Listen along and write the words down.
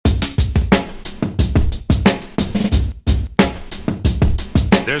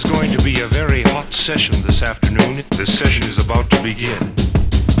There's going to be a very hot session this afternoon. This session is about to begin.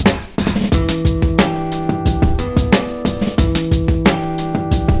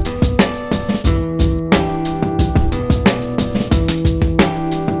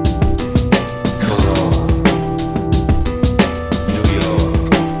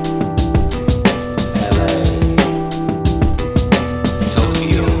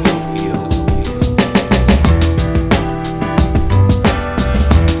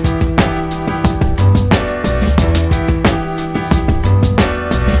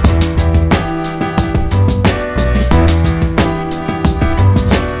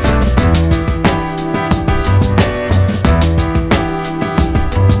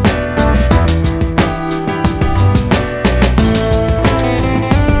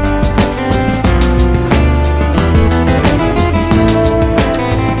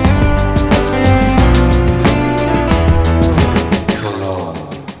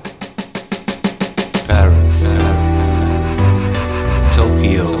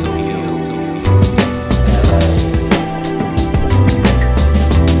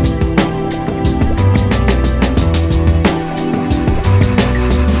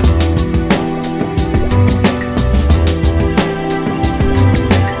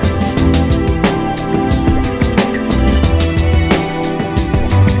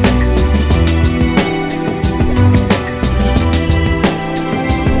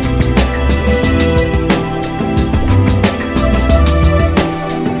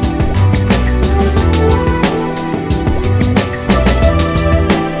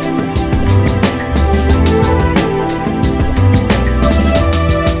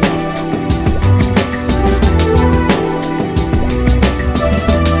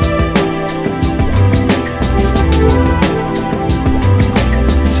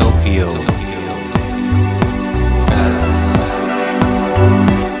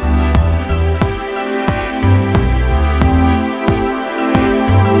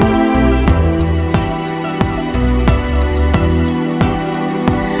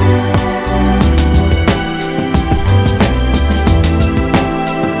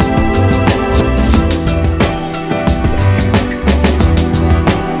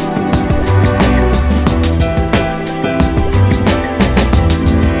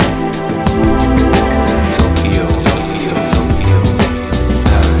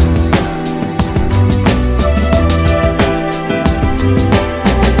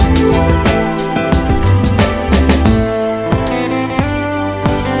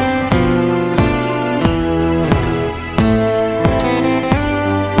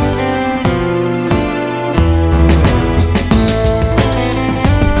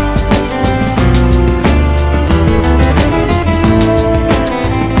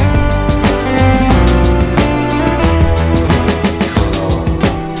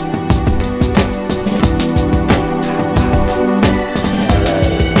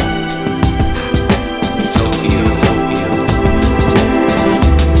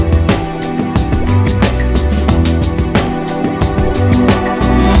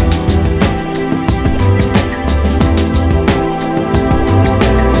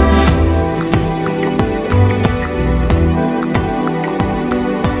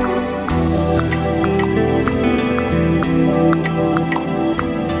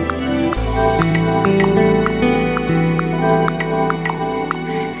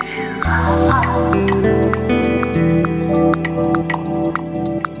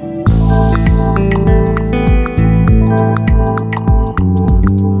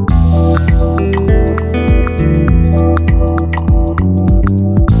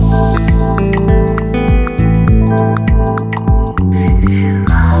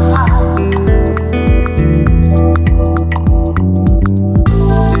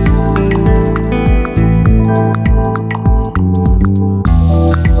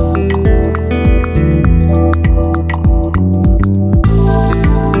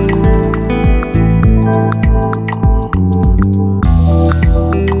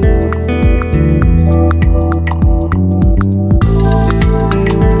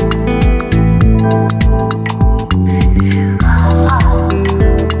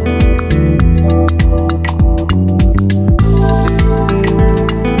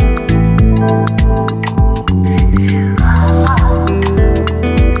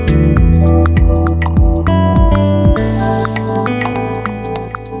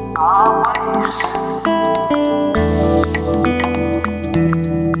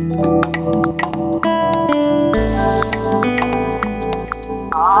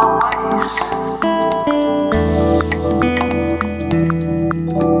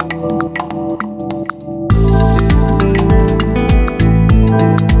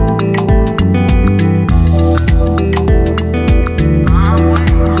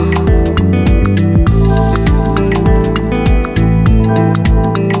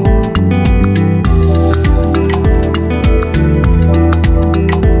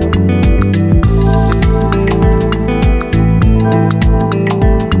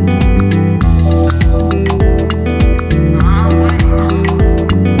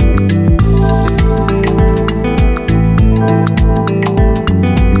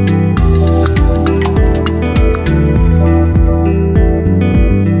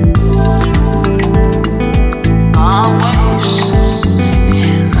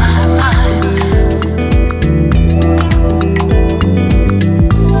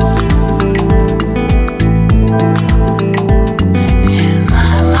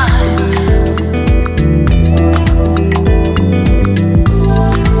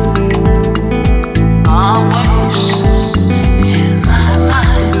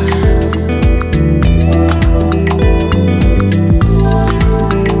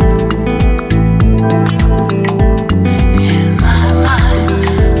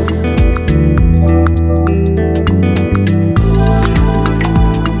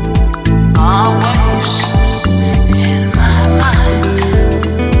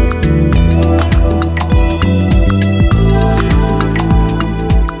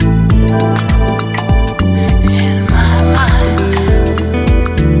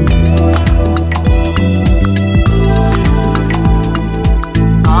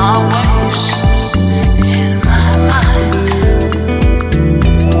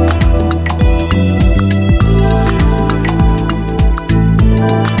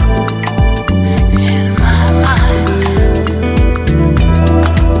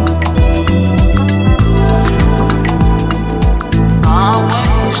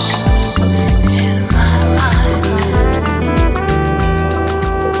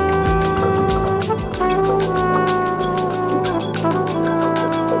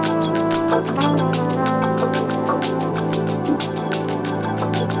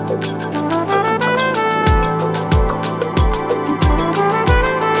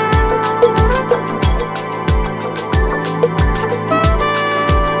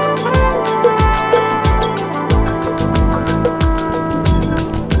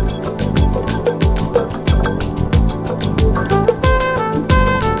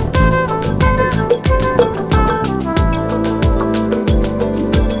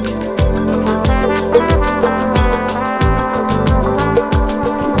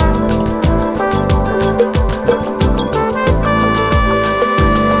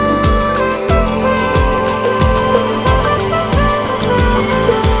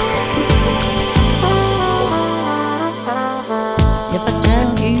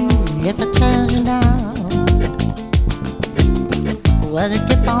 if I tell you now, will you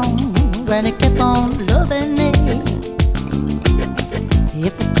keep on loving me?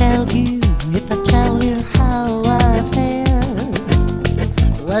 If I tell you how I feel,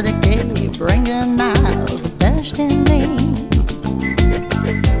 will you keep bringing out the best in me?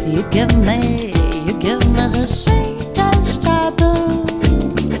 You give me the sweetest taboo.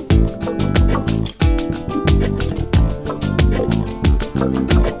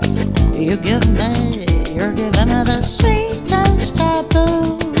 You're giving me the sweetest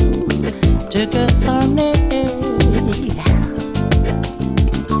taboo. Too good for me.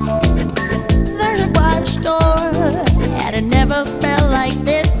 There's a quiet store, and it never felt like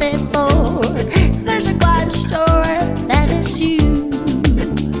this before. There's a quiet store, that is you.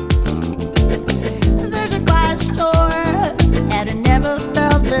 There's a quiet store, and it never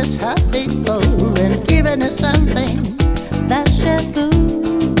felt this hot before. And giving us something that's taboo.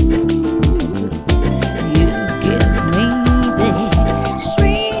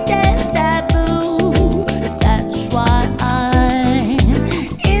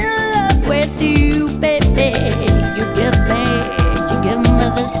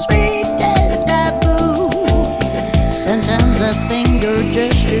 Sometimes I think you're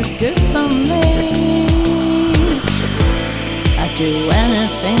just too good for me. I'd do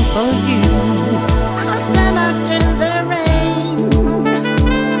anything for you. I'll stand out in the rain.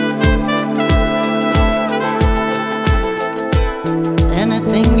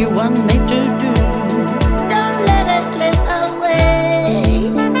 Anything you want me to do, don't let it slip away.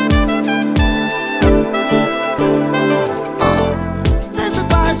 There's a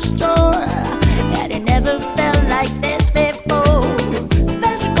quiet store, and it never felt like this before.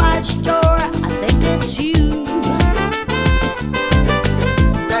 There's a quiet store, I think it's you.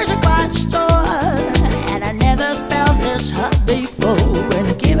 There's a quiet store, and I never felt this hot before. And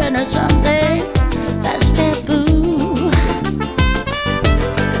giving us something that's taboo.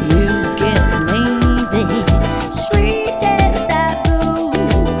 You give me the sweetest taboo.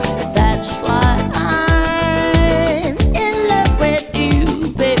 That's why I'm in love with you,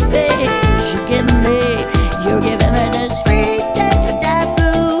 baby. You're giving me the sweetest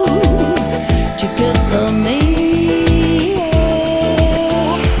taboo. Too good for me.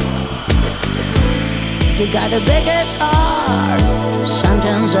 You got the biggest heart.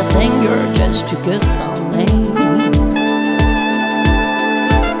 Sometimes I think you're just too good for me.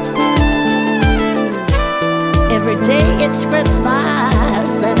 Every day it's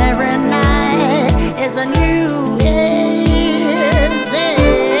Christmas, and every night is a new Year's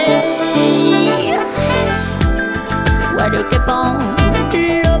Eve. Why do you keep on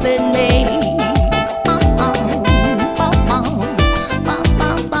loving me?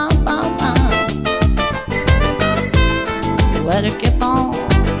 Why do you keep on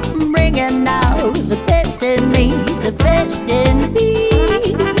bringing out the best in me, the best in me,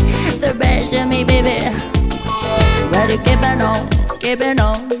 the best in me, baby? Why do you keeping on, keeping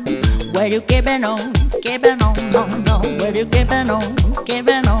on? Why do you keeping on, keeping on, no, no? Why do you keeping on,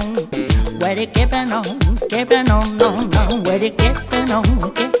 keeping on? Why do you keeping on, keeping on, no, no? Why do you keeping on,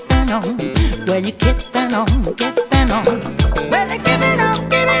 keeping on? Why do you keeping on, keeping on? Why do you keeping on,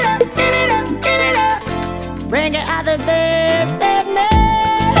 keep it up, keep it up, keep it up? Bring it out the best in me.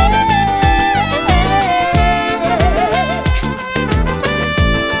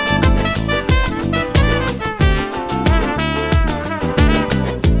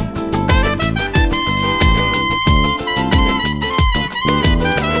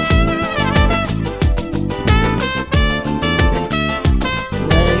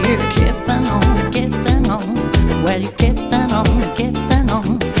 Well, you keeping on, keeping on. Well, you keeping on, keeping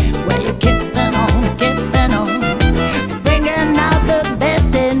on.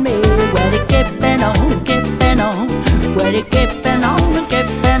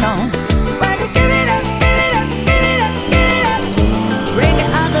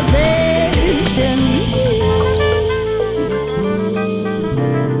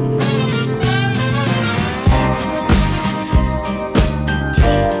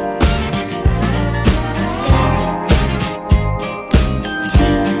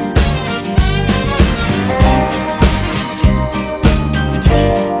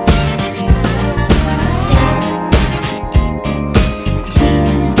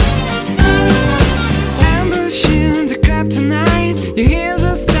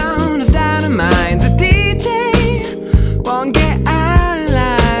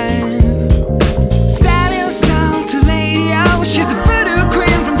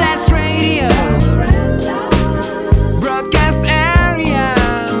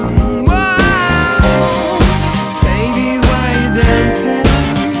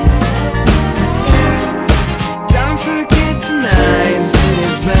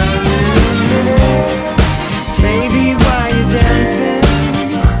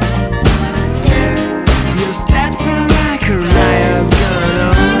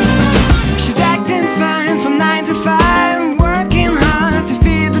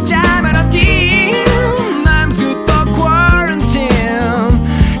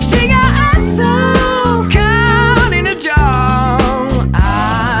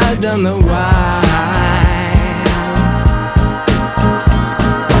 don't know why.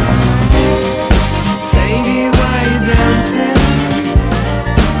 Baby, why you dancing?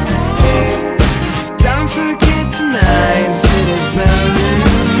 Don't forget tonight, city's burning.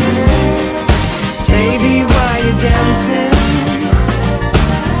 Baby, why you dancing?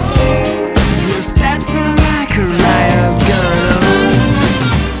 Your steps are like a riot gun.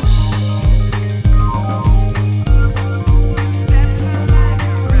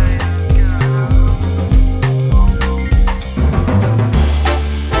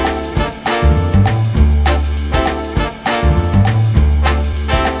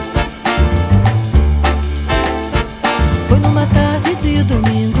 Foi numa tarde de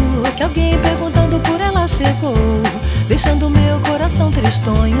domingo que alguém perguntando por ela chegou, deixando meu coração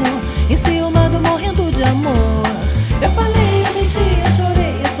tristonho, enciumado, morrendo de amor. Eu falei, eu menti, eu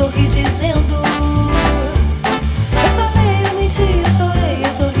chorei, eu sorri dizendo. Eu falei, eu menti, eu chorei,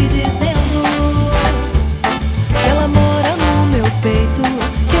 eu sorri dizendo que ela mora no meu peito,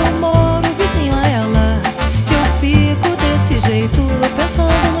 que eu moro vizinho a ela, que eu fico desse jeito,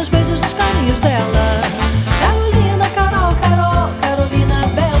 pensando nos beijos, nos carinhos dela. Carolina, Carol, Carol, Carolina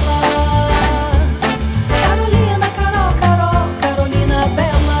Bela. Carolina, Carol, Carol, Carolina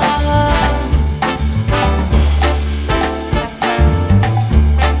Bela.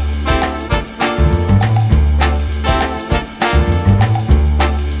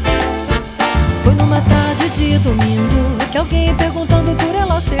 Foi numa tarde de domingo que alguém perguntando por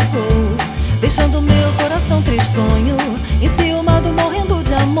ela chegou, deixando meu coração tristonho, enciumado, morrendo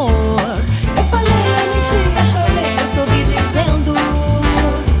de amor. Eu falei, eu menti, eu chorei, eu sorri dizendo.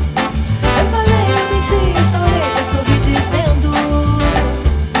 Eu falei, eu menti, eu chorei, eu sorri dizendo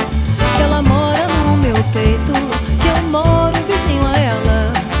que ela mora no meu peito, que eu moro vizinho a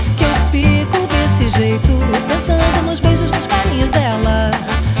ela, que eu fico desse jeito, pensando nos beijos, nos carinhos dela.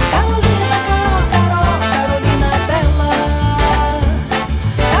 Carolina, Carol, Carol, Carolina Bela.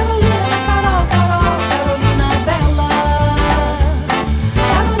 Carolina, Carol, Carol, Carolina Bela.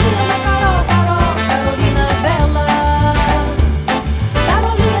 Carolina, Carol, Carol, Carolina Bela.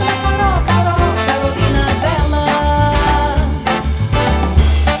 Carolina, Carol, Carol, Carolina Bela. Carolina,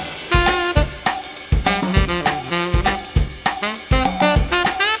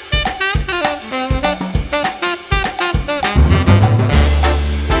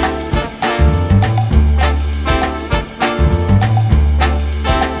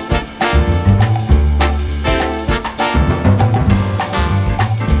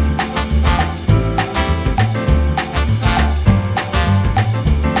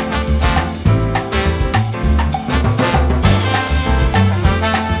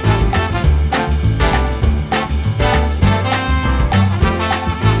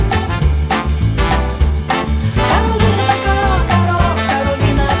 Carol, Carol,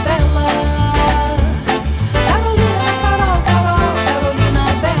 Carolina Bela. Carolina, Carol, Carol, Carolina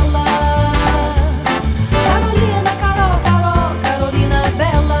Bela. Carolina, Carol, Carol, Carolina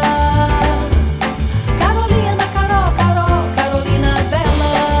Bela. Carolina, Carol, Carol, Carolina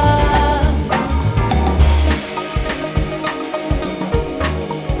Bela.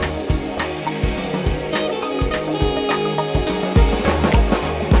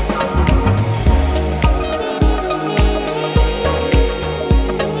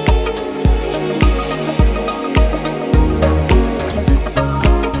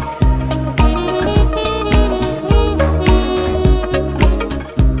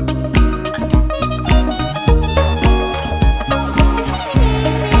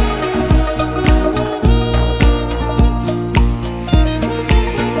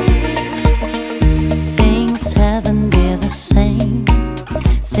 Things haven't been the same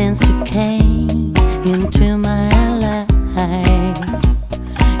since you came into my life.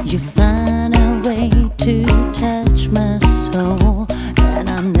 You find a way to touch my soul, and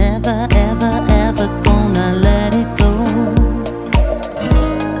I'm never, ever, ever gonna let it go.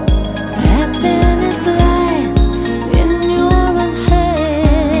 Happiness lies in your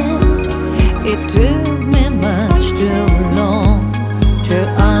hand. It took me much too long to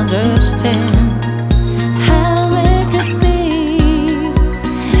understand how it could be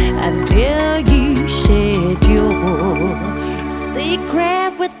until you shared your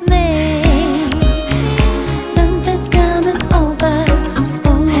secret with me. Something's coming over.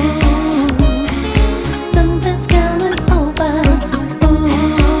 Ooh. Something's coming over. Ooh.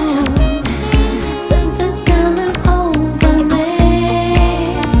 Something's coming over me.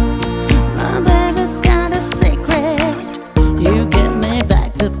 My baby's got a secret. You get me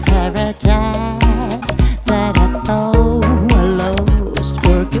back to paradise that I thought I lost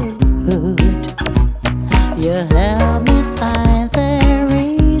for good. You help me find the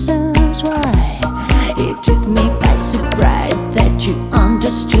reason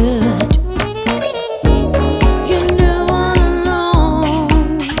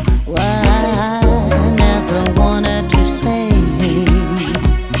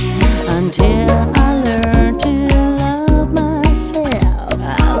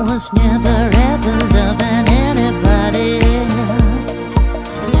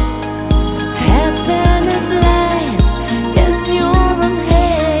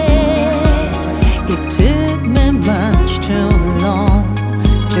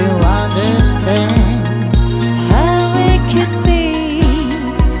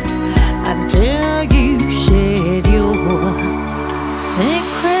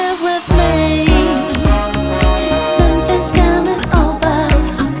secret with me. Something's coming over.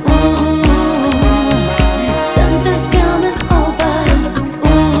 Something's coming over.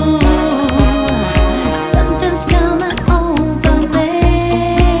 Something's coming over me.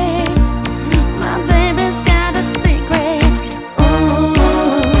 My baby's got a secret.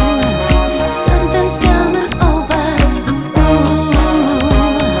 Something's coming over.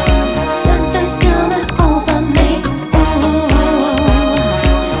 Something's coming over me.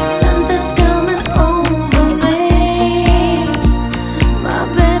 Something's coming over me. My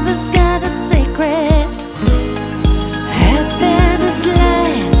baby's got a secret. Happiness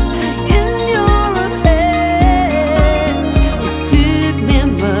lies in your hands. It took me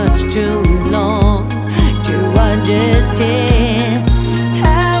much too long to understand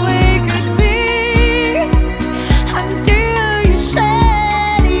how it could be until you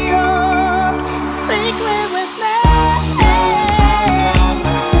shared your secret with me.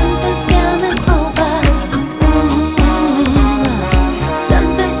 Something's coming over.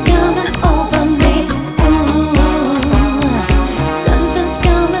 Something's coming over me. Something's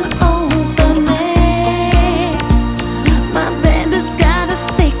coming over me. My baby's got a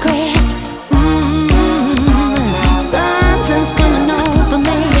secret. Something's coming over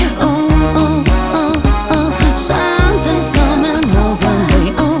me. Something's coming over me.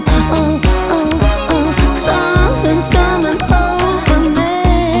 Something's coming over me.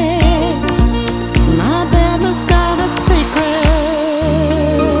 My baby's got a secret.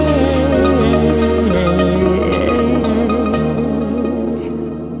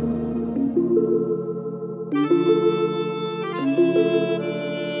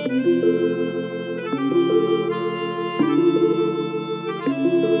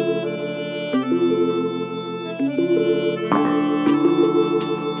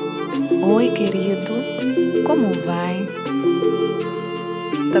 Oi, querido, como vai?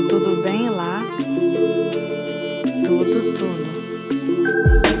 Tá tudo bem lá? Tudo.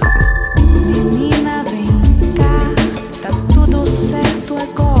 Menina, vem cá, tá tudo certo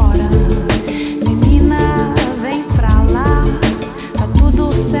agora. Menina, vem pra lá, tá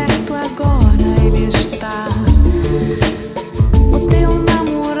tudo certo agora. Ele está, o teu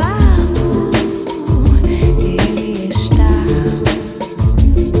namorado, ele está.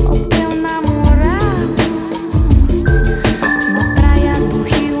 O teu namorado, na praia do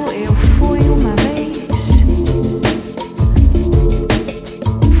Rio eu fui uma vez.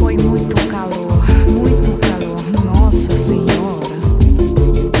 Foi muito calor, Nossa Senhora.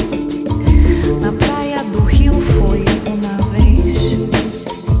 Na praia do Rio foi uma vez.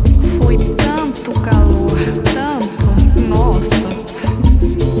 Foi tanto calor, tanto, nossa.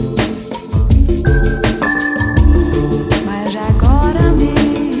 Mas agora me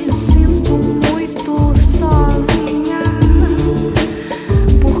sinto muito sozinha,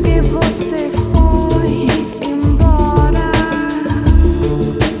 porque você foi embora.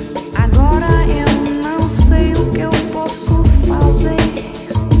 Agora eu não sei o que eu posso fazer.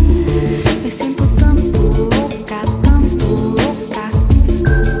 Me sinto tanto louca, tanto louca.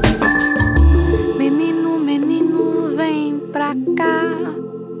 Menino, menino, vem pra cá.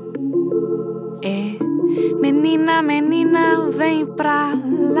 É, menina, menina, vem pra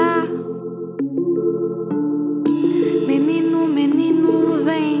lá. Menino, menino,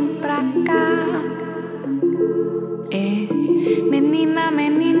 vem pra cá. É, menina,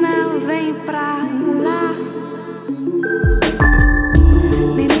 menina, vem pra lá.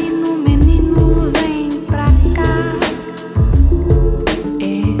 Menino, menino, vem pra cá. É,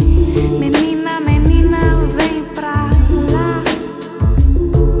 menina, menina, vem pra lá.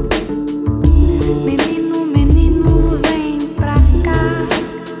 Menino, menino, vem pra cá.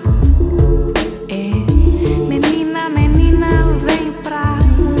 É, menina, menina, vem pra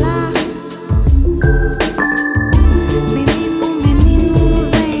lá. Menino, menino,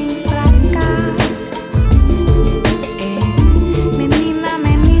 vem pra cá. É, menina,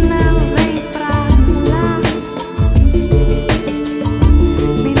 menina, vem pra lá.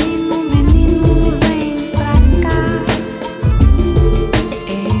 Menino, menino, vem pra cá.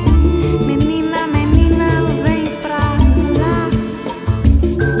 É, menina, menina, vem pra lá.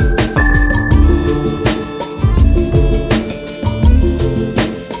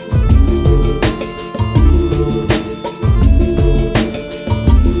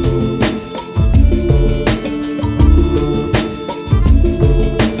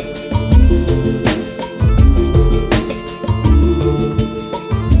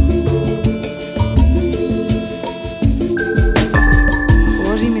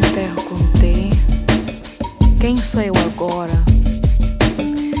 Hoje me perguntei quem sou eu agora.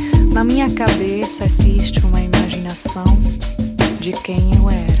 Na minha cabeça existe uma imaginação de quem eu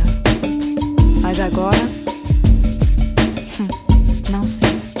era. Mas agora, não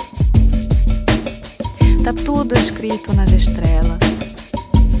sei. Tá tudo escrito nas estrelas,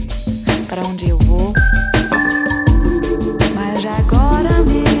 para onde eu vou. Mas agora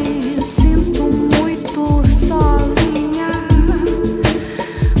me sinto muito sozinha,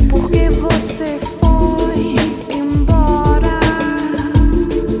 porque você foi embora.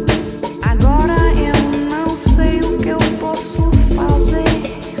 Agora eu não sei o que eu posso fazer.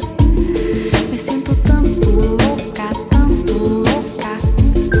 Me sinto tanto louca, tanto louca.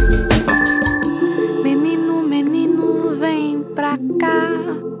 Menino, menino, vem pra cá.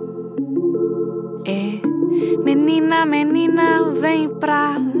 Menina, menina, vem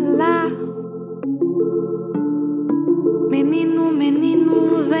pra lá. Menino,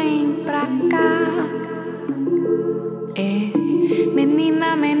 menino, vem pra cá.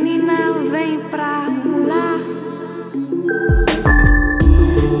 Menina, menina, vem pra lá.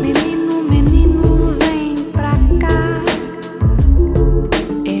 Menino, menino, vem pra cá.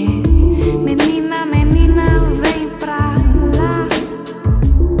 Menina, menina, vem pra lá.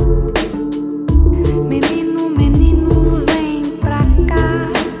 Menino, menino, vem pra cá.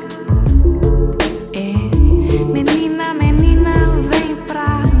 Menina, menina, vem pra lá. Menino, menino, vem pra cá. Menina, menina, vem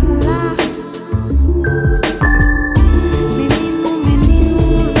pra lá. Menino, menino,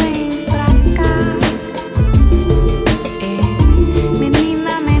 vem pra cá.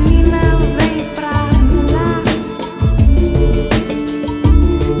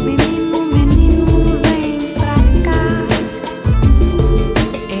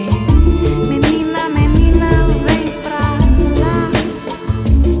 Menina, menina, vem pra lá.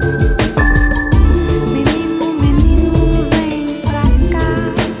 Menino, menino, vem pra cá.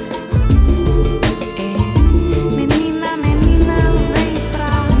 Menina, menina, vem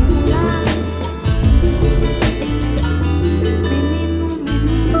pra lá. Menino,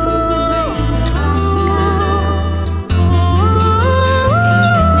 menino, vem pra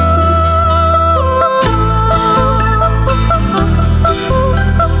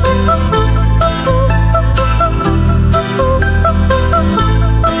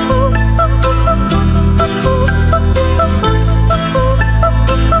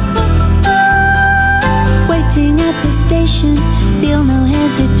Waiting at the station, feel no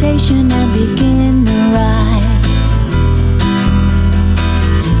hesitation and begin the ride.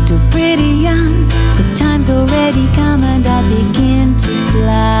 Still pretty young, but time's already come and I begin to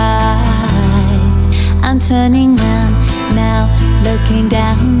slide. I'm turning round now, looking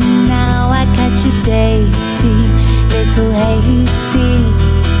down now. I catch a daisy, little hazy.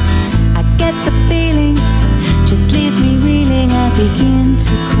 I get the feeling, just leaves me reeling. I begin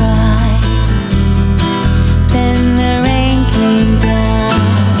to cry. Then the rain came down.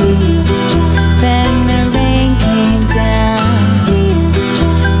 Then the rain came down.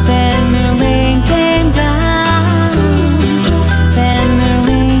 Then the rain came down. Then the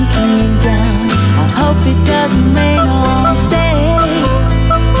rain came down. I hope it doesn't rain all day.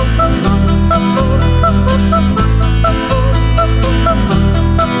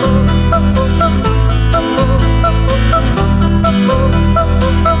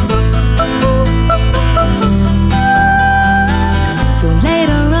 So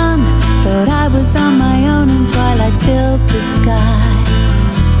later on, thought I was on my own and twilight filled the sky.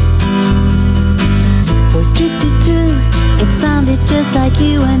 Voice drifted through, it sounded just like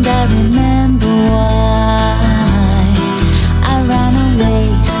you, and I remember why. I ran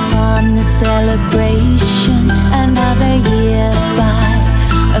away from the celebration. Another year by,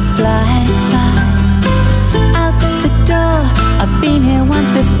 a flyby. Out the door, I've been here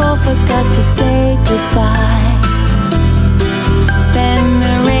once before, forgot to say goodbye. Then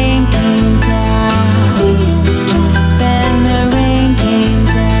the rain came down. Then the rain came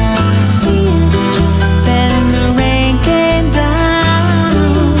down. Then the rain came down.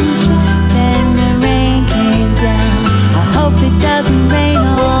 Then the rain came down. I hope it doesn't rain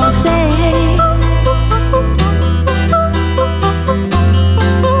all day.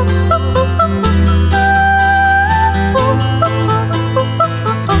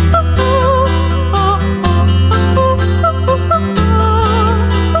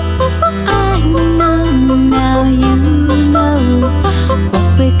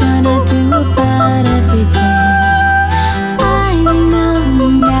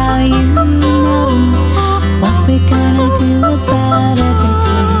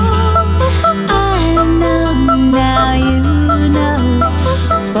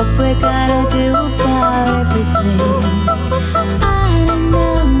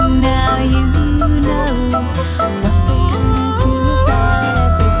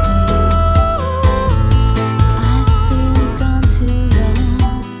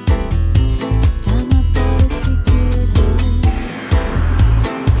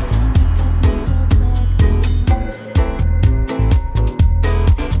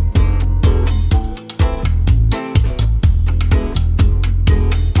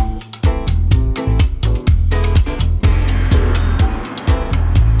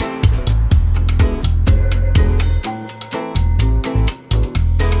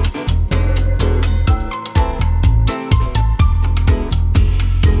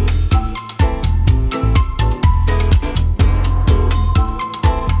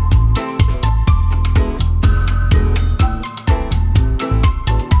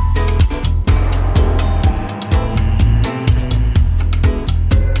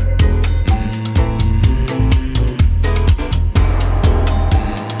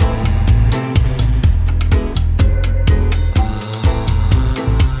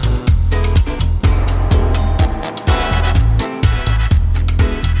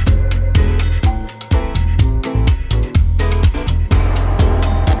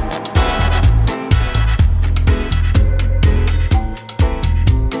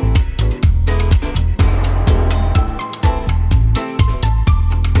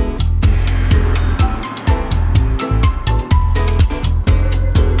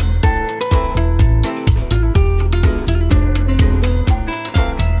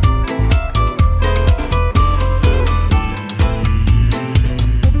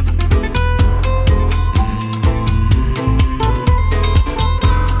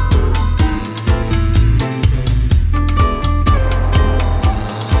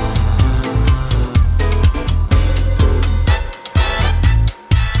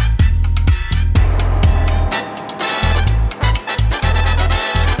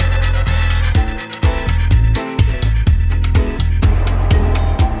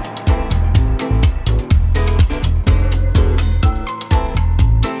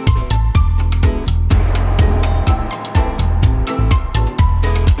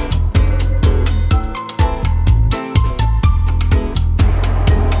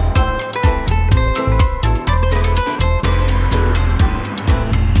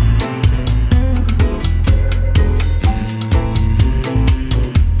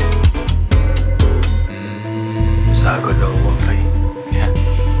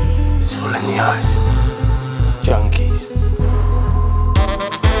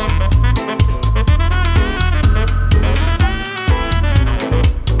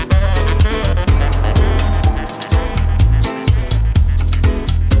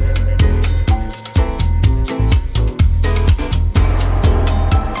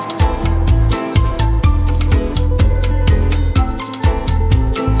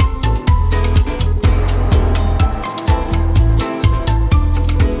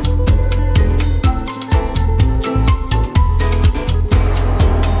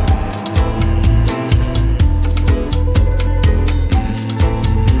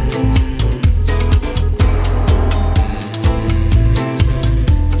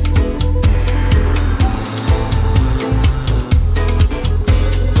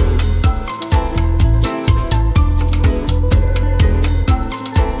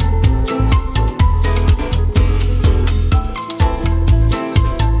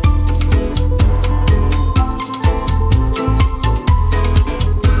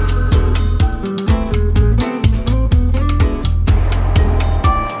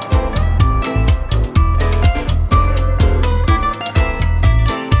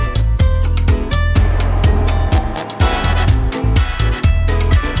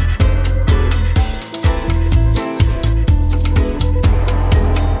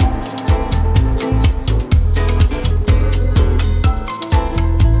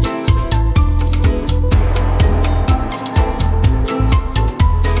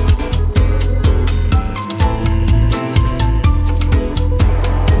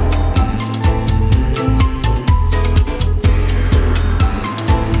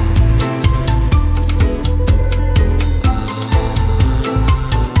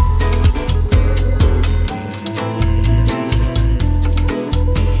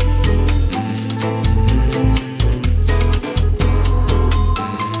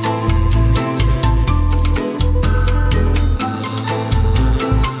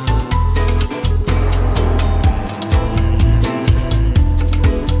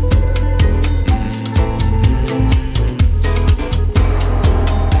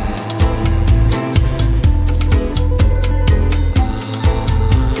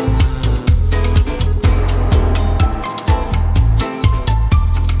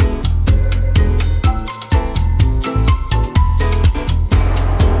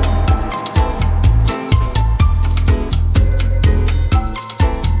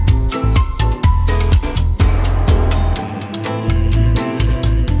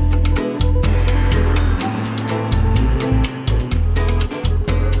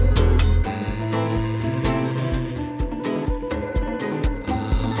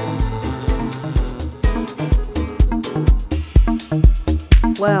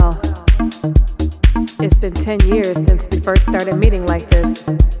 Well, it's been 10 years since we first started meeting like this.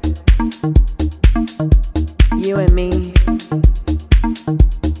 You and me,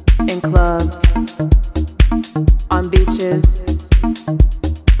 in clubs, on beaches,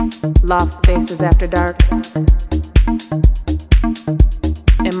 loft spaces after dark,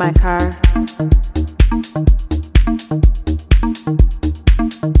 in my car.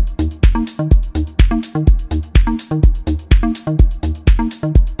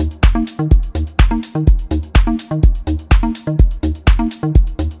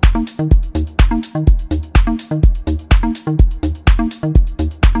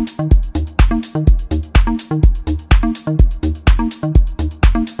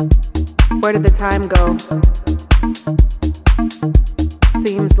 Where did the time go?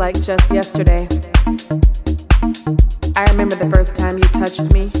 Seems like just yesterday. I remember the first time you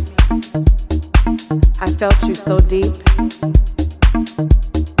touched me. I felt you so deep.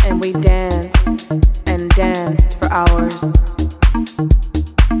 And we danced and danced for hours.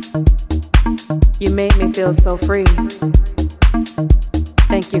 You made me feel so free.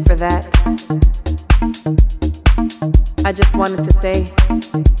 Thank you for that. I just wanted to say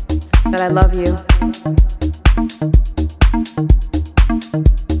that I love you.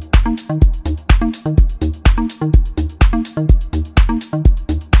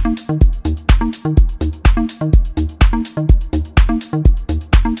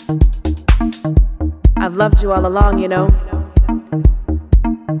 I've loved you all along, you know.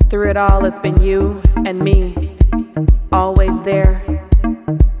 Through it all, it's been you and me, always there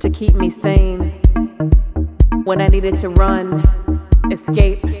to keep me sane. When I needed to run,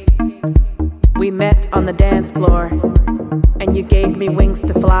 escape, we met on the dance floor, and you gave me wings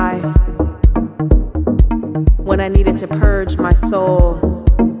to fly. When I needed to purge my soul,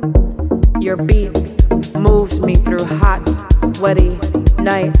 your beats moved me through hot, sweaty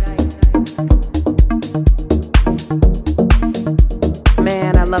nights.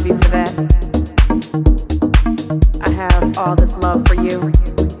 Man, I love you for that. I have all this love for you.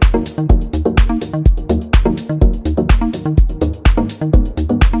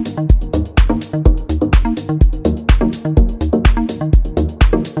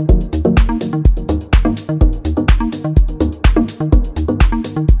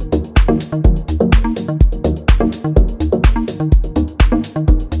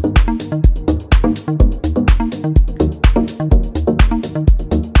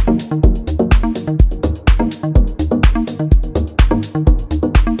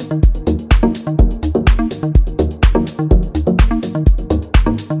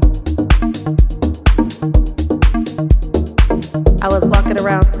 I was walking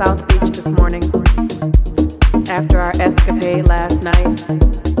around South Beach this morning after our escapade last night.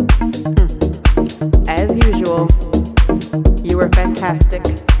 As usual, you were fantastic.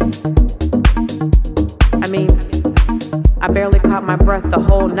 I mean, I barely caught my breath the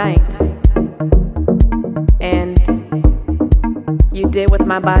whole night. And you did with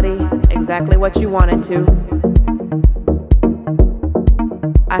my body exactly what you wanted to.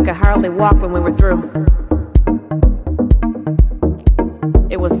 I could hardly walk when we were through.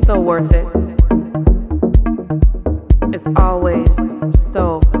 It was so worth it. It's always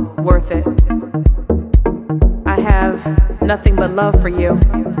so worth it. I have nothing but love for you.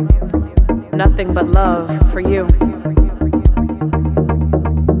 Nothing but love for you.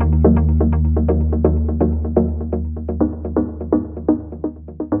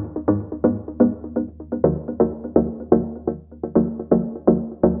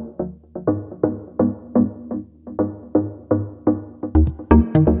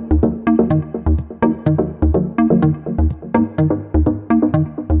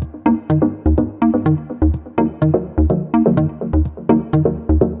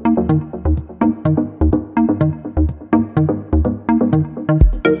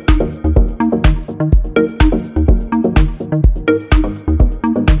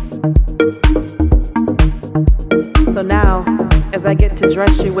 So now, as I get to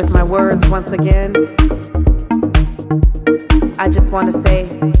dress you with my words once again, I just want to say,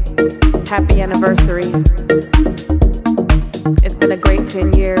 happy anniversary. It's been a great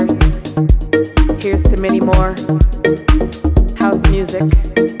 10 years. Here's to many more. House music.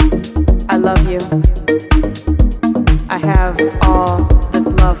 I love you. I have all this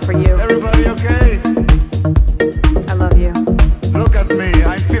love for you. Everybody okay? I love you. Look at me,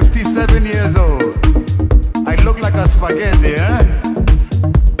 I'm 57 years old. I look like a spaghetti, eh?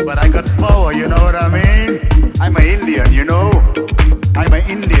 But I got power, you know what I mean? I'm an Indian, you know? I'm an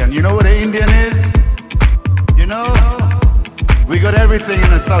Indian. You know what an Indian is? You know? We got everything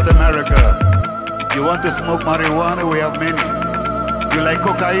in South America. You want to smoke marijuana? We have many. You like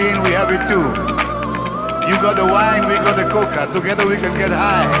cocaine, we have it too. You got the wine, we got the coca. Together we can get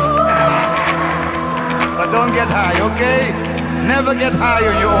high. But don't get high, okay? Never get high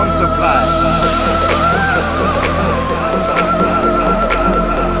on your own supply.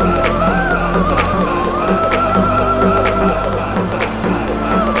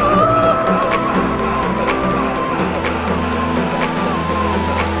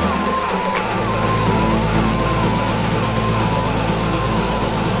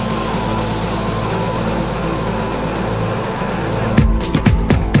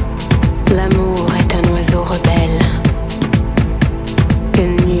 L'amour est un oiseau rebelle que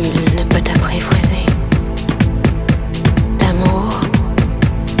nul ne peut apprivoiser. L'amour,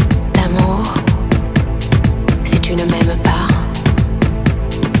 si tu ne m'aimes pas,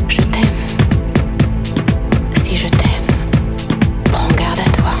 je t'aime. Si je t'aime, prends garde à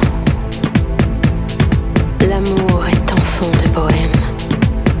toi. L'amour est un fond de bohème.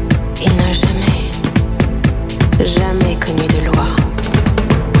 Il n'a jamais connu de loi.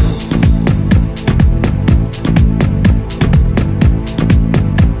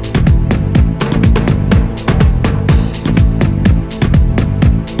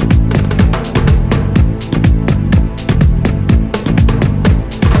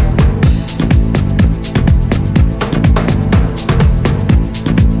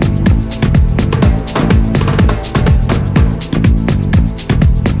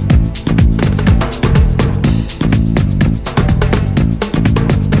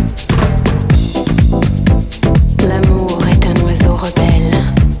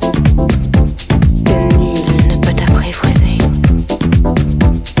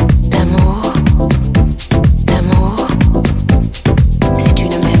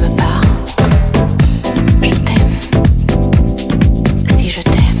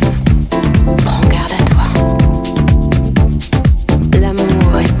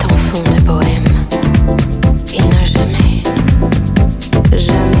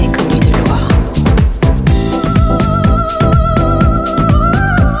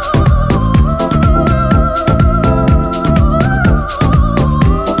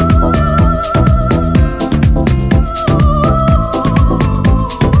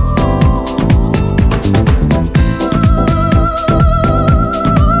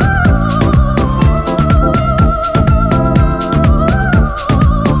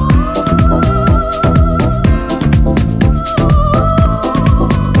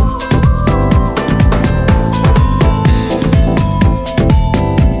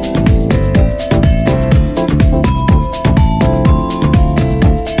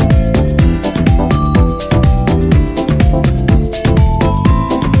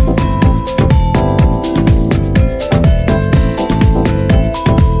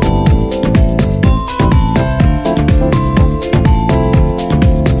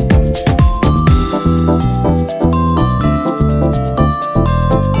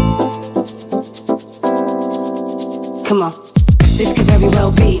 Come on. This could very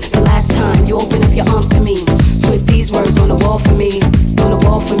well be the last time you open up your arms to me. Put these words on the wall for me, on the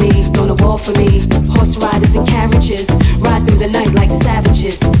wall for me, on the wall for me. Horse riders and carriages ride through the night like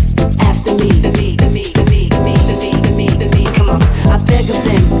savages. After me, the me, the me, the me, the me, the me, the me, the me. Come on. I beg of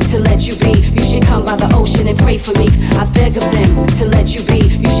them to let you be. You should come by the ocean and pray for me. I beg of them to let you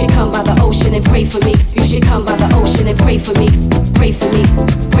be. You should come by the ocean and pray for me. You should come by the ocean and pray for me. Pray for me,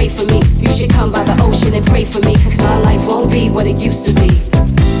 pray for me. You should come by the ocean and pray for me. Cause my life won't be what it used to be.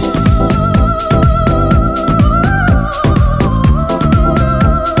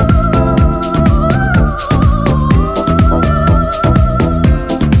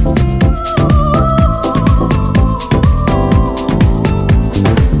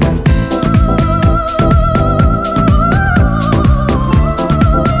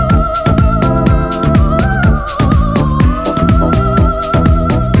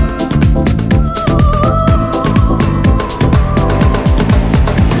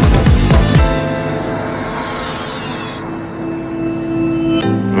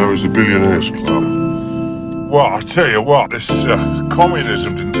 A billionaires club. Well, I tell you what, this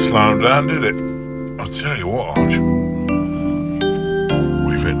communism didn't slow down, did it? I tell you what, Arch,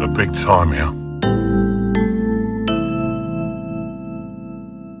 we've hit the big time here.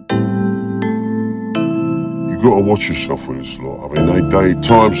 You gotta watch yourself with this lot. I mean,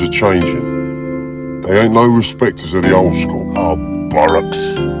 times are changing. They ain't no respecters of the old school. Oh, bollocks.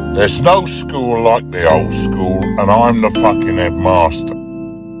 There's no school like the old school, and I'm the fucking headmaster.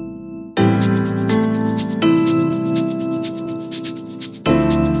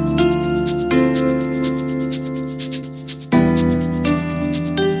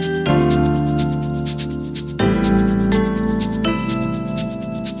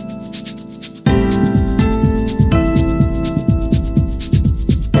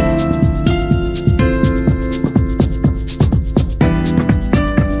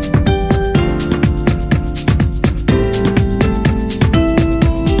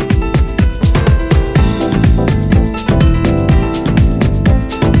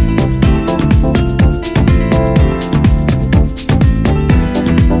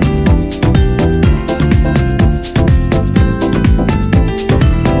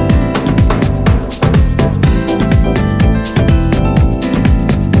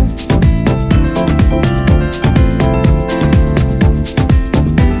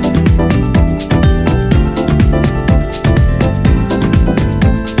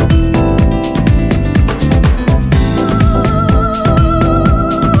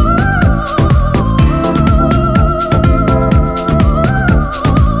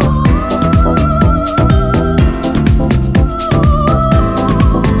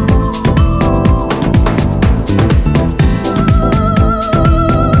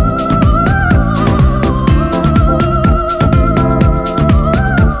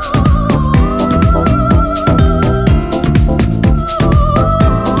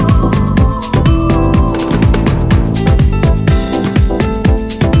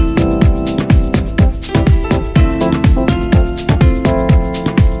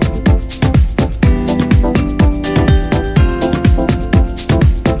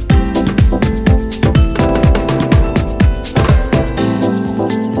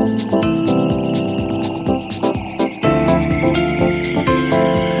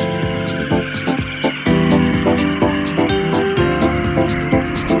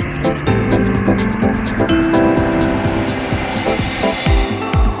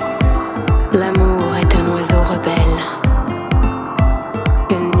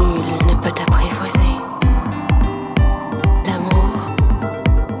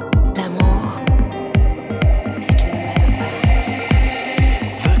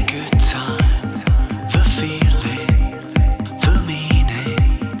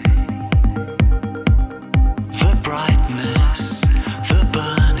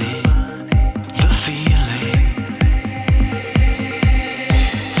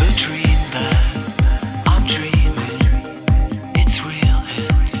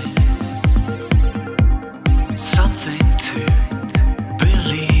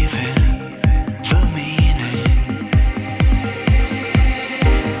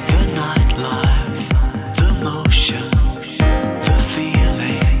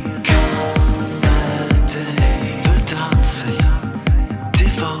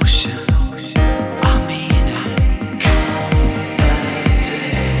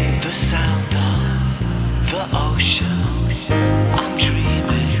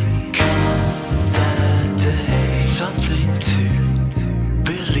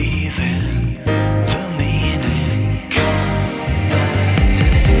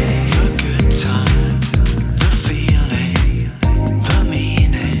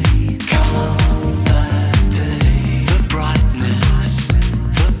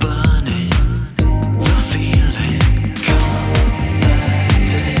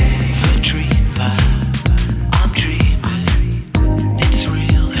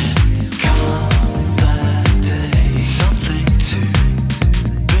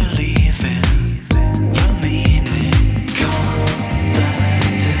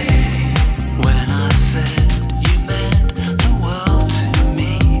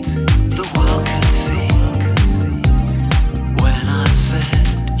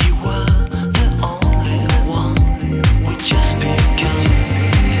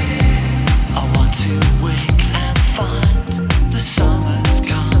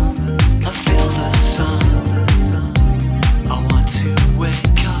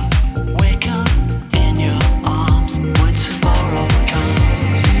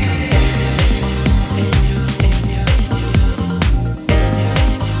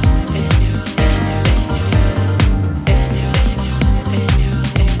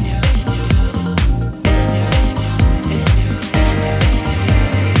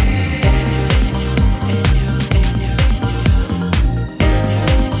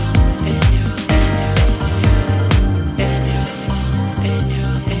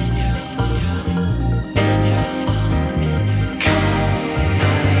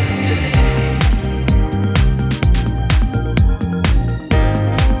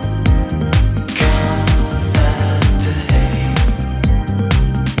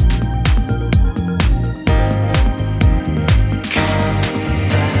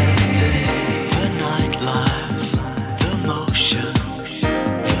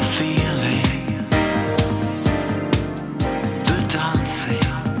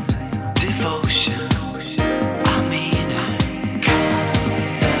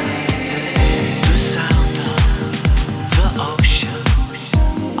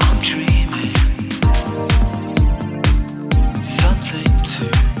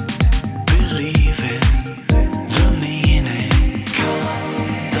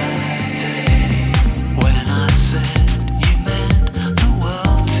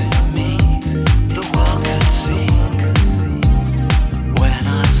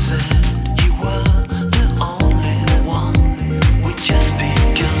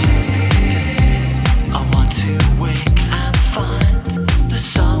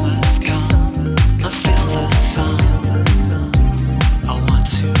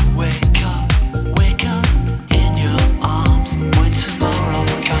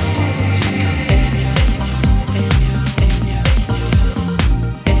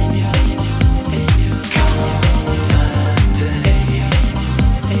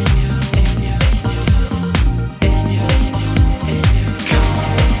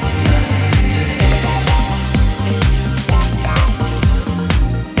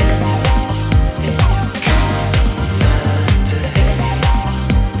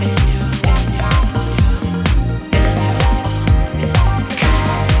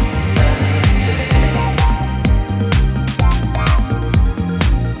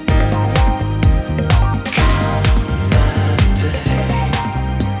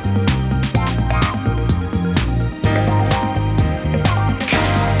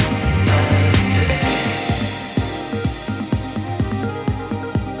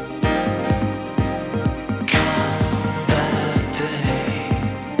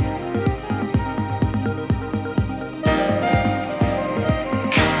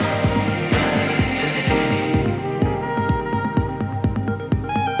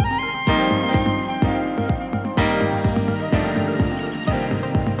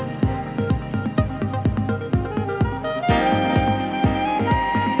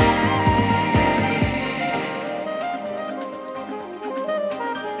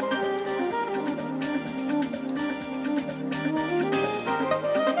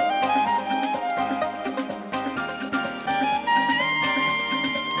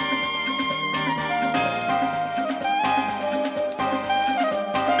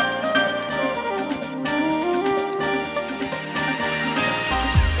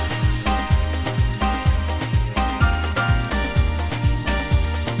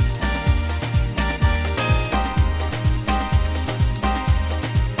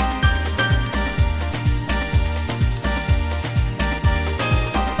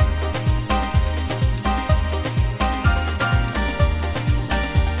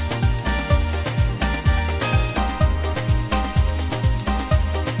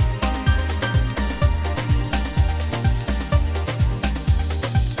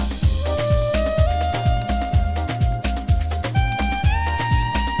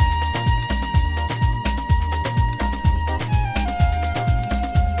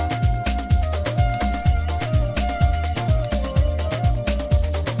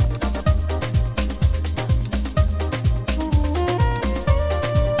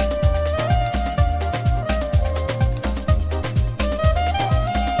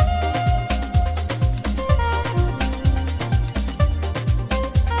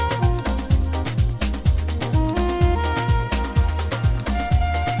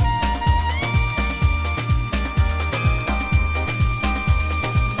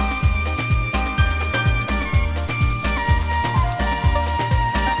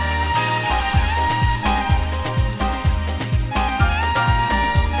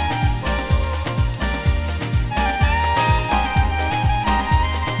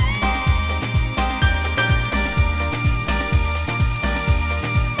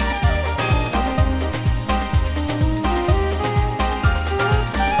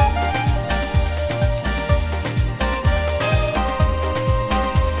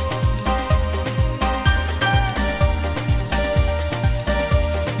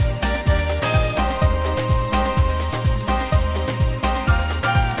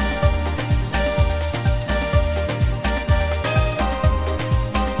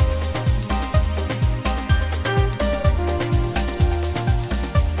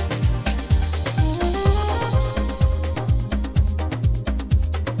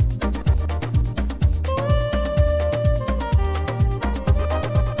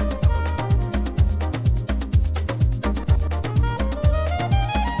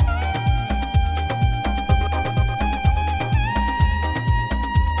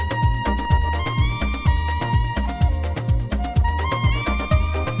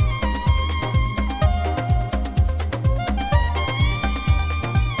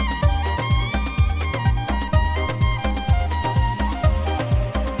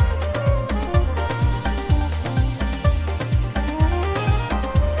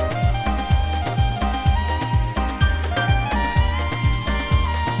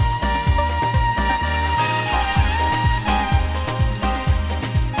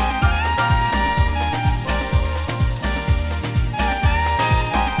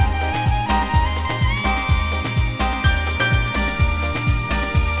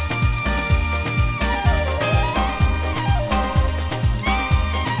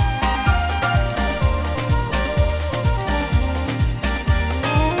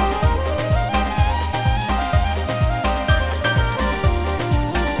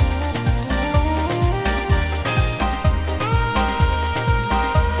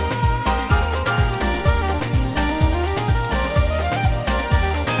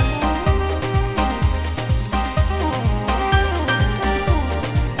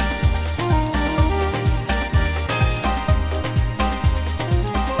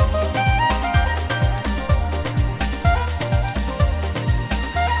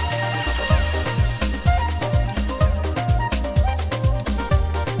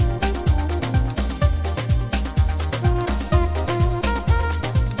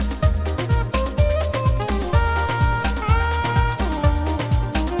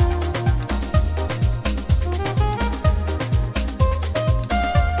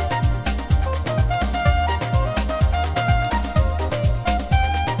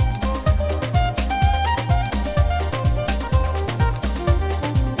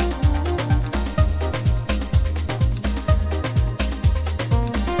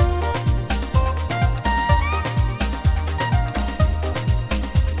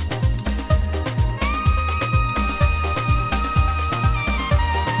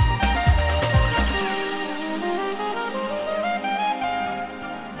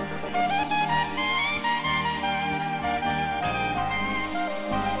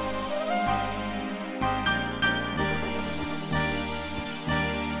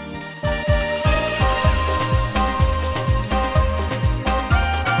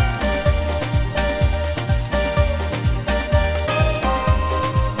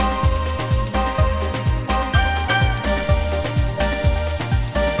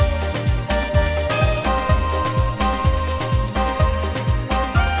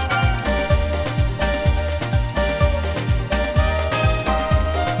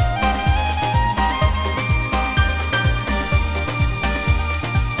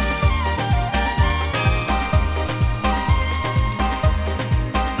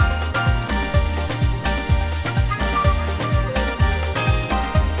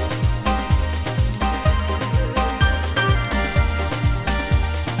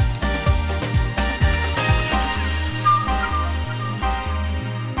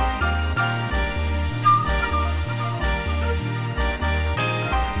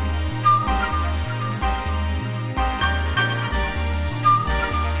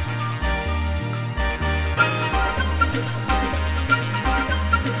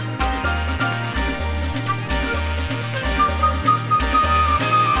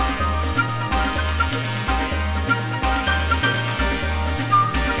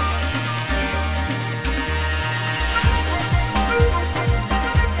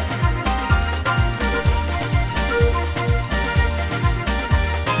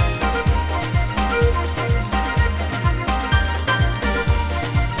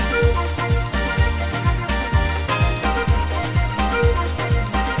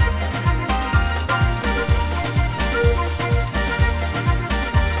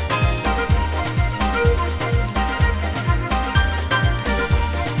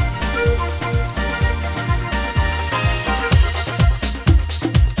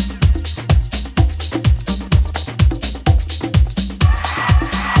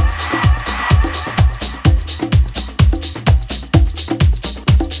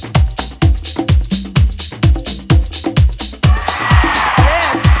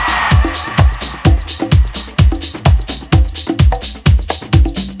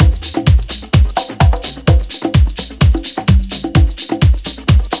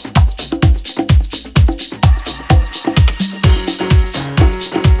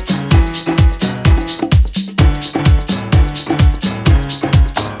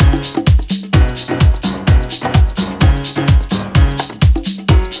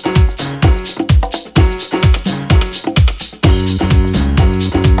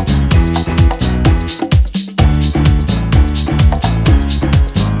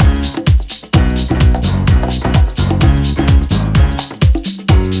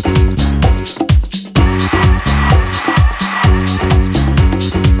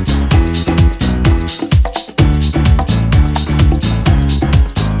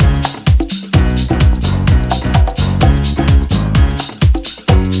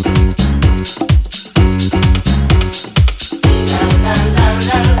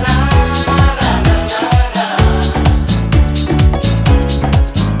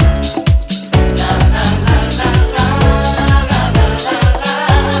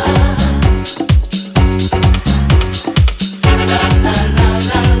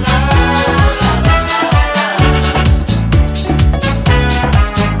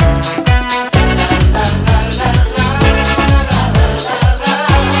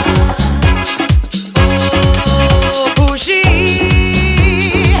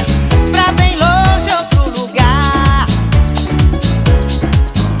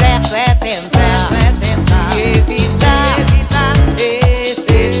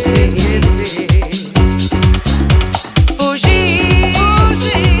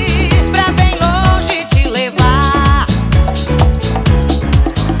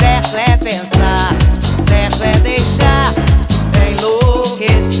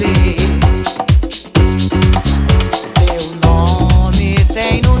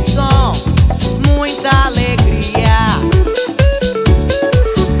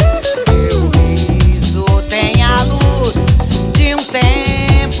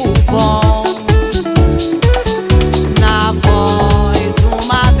 bom. Na voz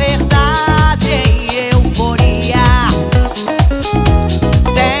uma verdade em euforia.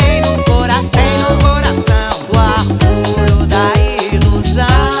 Tem no coração o orgulho da ilusão.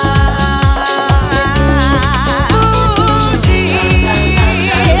 Fugir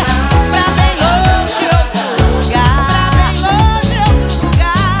pra bem longe outro lugar.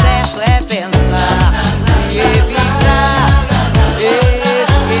 Certo é pensar e evitar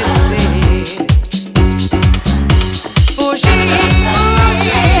esquecer.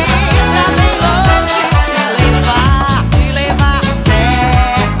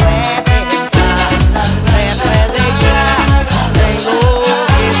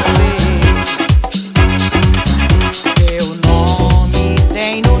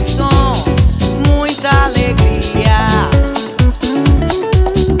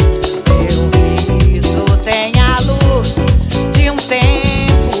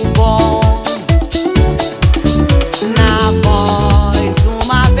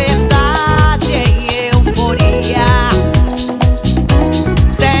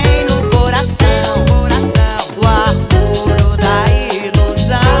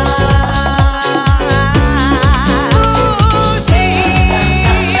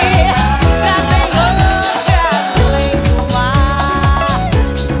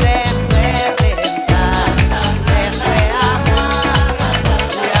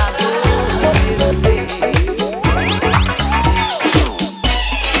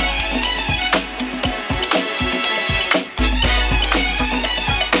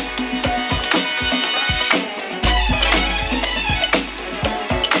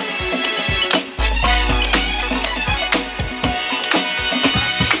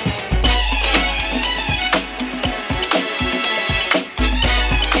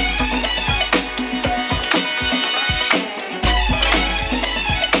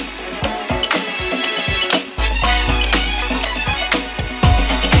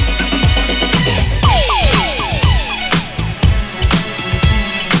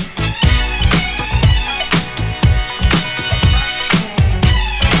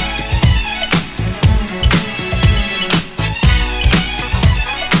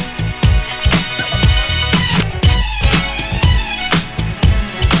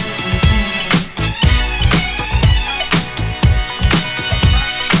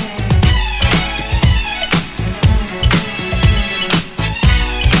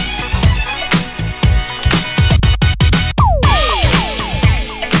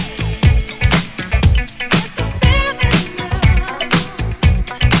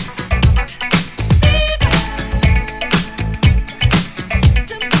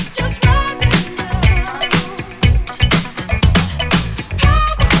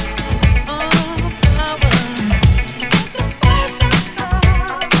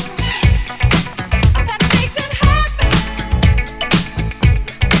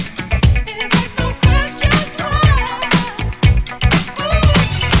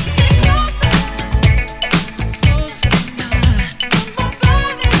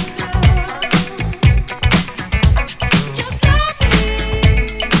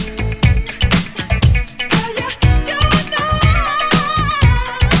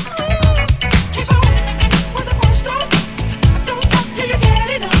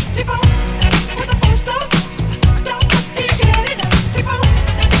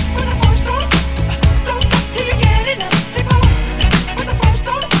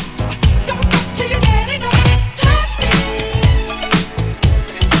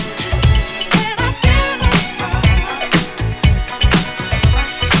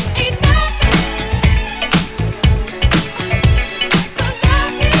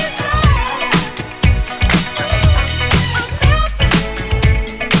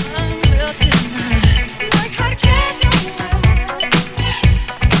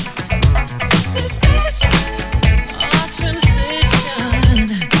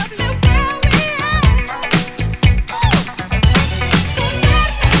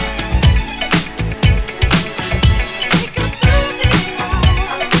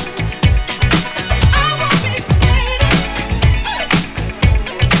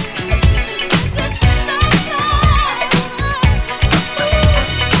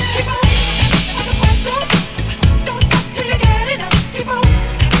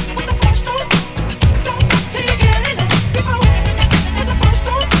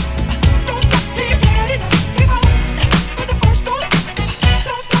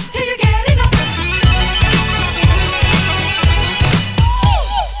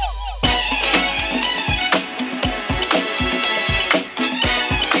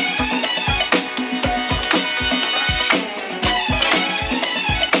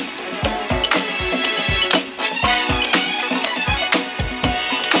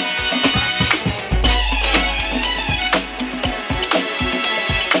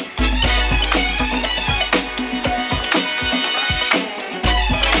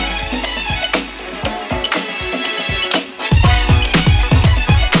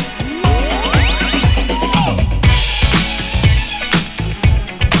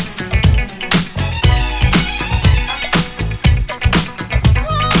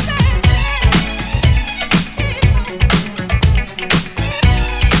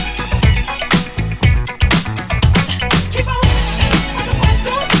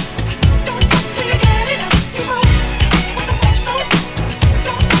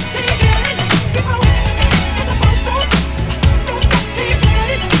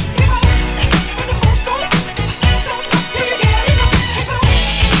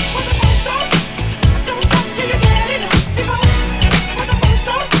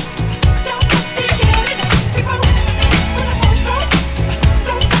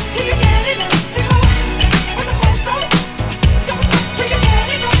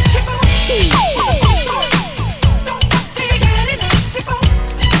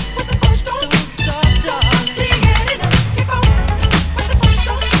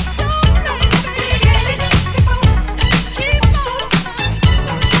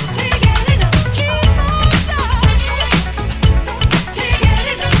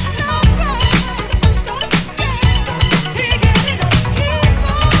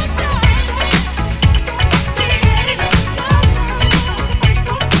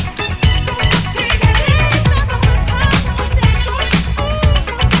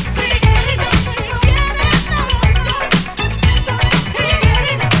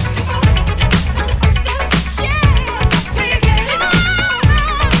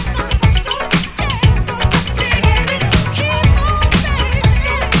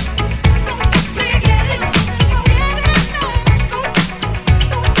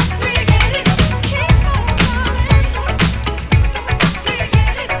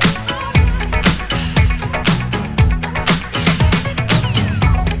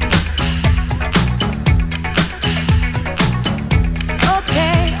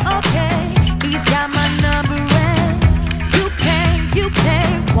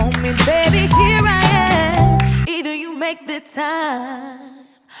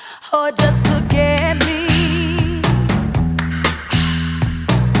 or just forget me.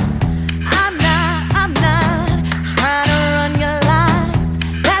 I'm not trying to run your life.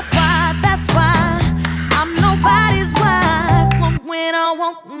 That's why I'm nobody's wife. When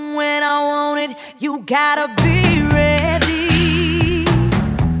I want it, you gotta be ready.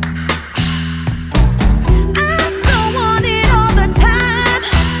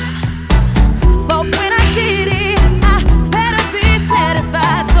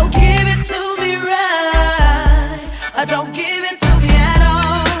 Don't give it to me at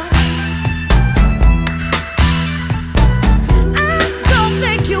all. I don't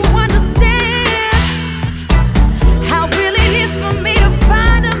think you understand how really it is for me to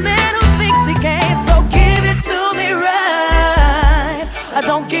find a man who thinks he can. So give it to me right.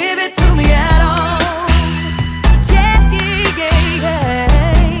 Don't give it to me at all. Yeah, yeah,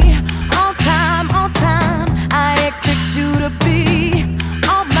 yeah. On time, I expect you to be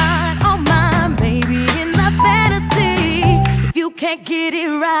all mine, baby, in my fantasy. Can't get it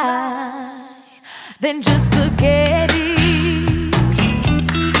right, then just forget it.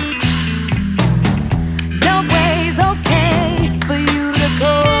 No way's okay for you to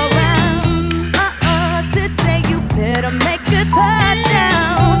go around. Today you better make a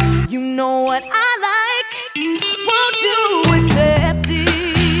touchdown. You know what I like, won't you accept it?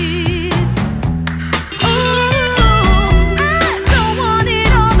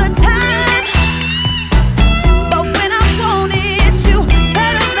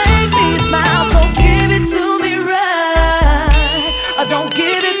 Don't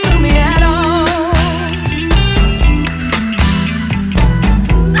give it to me at all.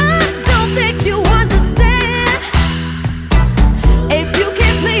 I don't think you understand. If you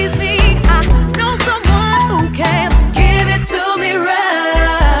can't please me, I know someone who can. Give it to me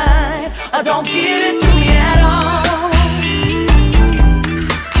right. Don't give it to me at all.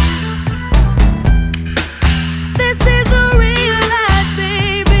 This is the real life,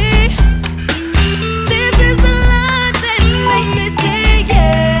 baby. This is the life that makes me say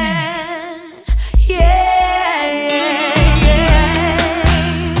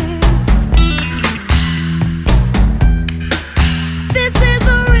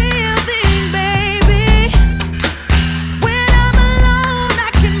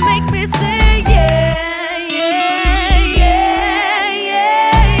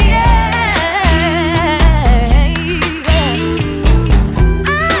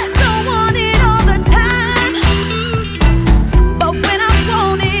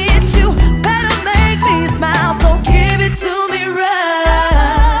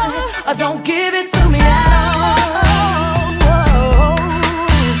don't give it to me at all.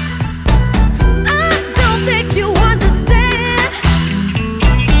 I don't think you understand.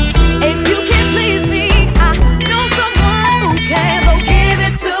 If you can't please me, I know someone who can. So give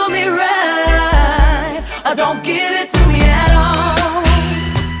it to me right. Don't give it to me at all.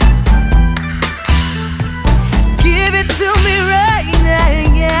 Give it to me right now,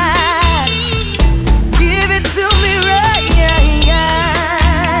 yeah. Give it to me right now, yeah.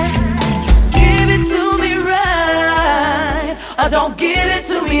 To me right, don't give it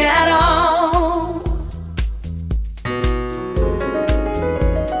to me at all.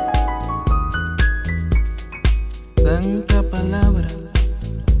 Santa palabra,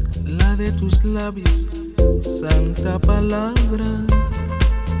 la de tus labios, santa palabra,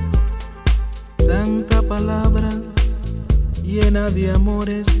 llena de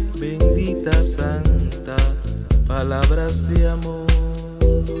amores, bendita santa, palabras de amor.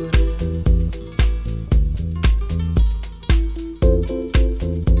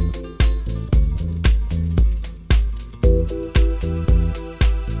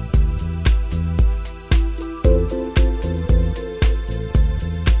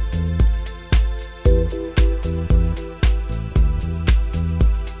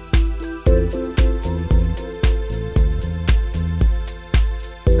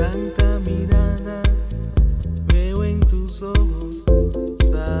 Santa mirada, veo en tus ojos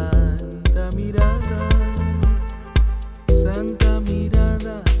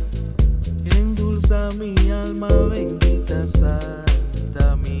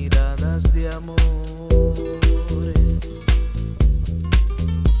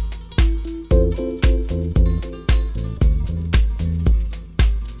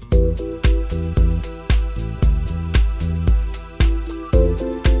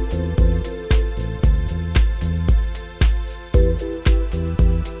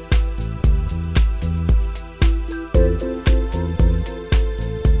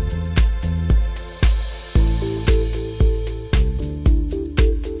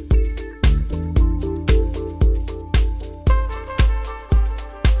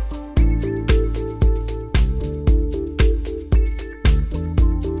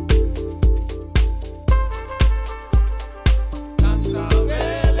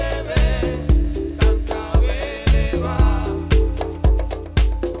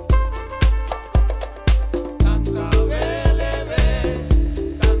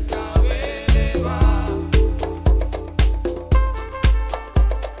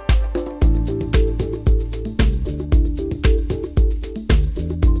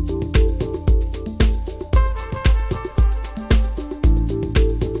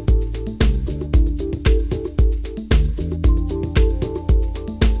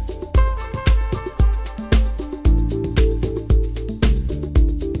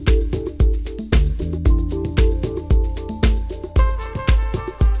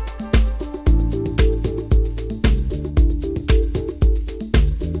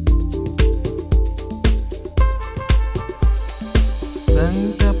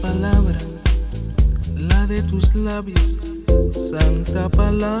Santa palabra, la de tus labios, santa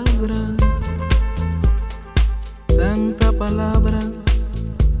palabra, santa palabra,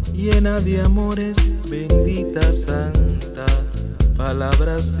 llena de amores, bendita santa,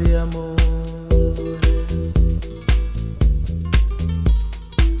 palabras de amor.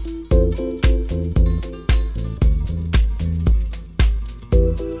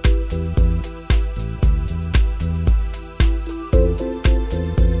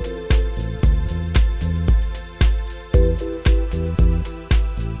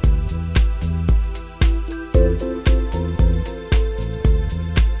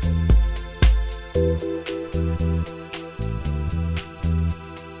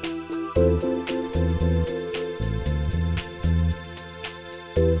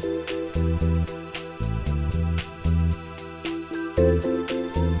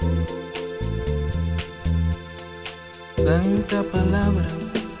 Santa palabra,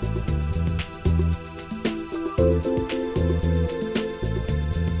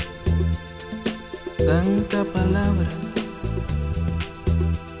 santa palabra,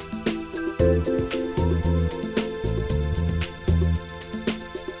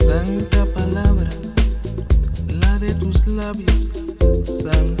 santa palabra, la de tus labios,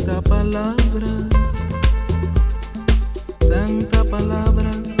 santa palabra, santa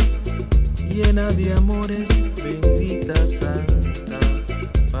palabra, llena de amores, bendita santa,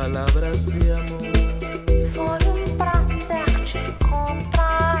 palavras de amor. Foi prazer te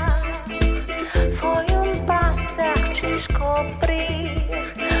encontrar, foi prazer te descobrir.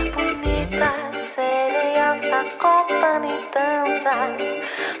 Bonita sereia sacota e dança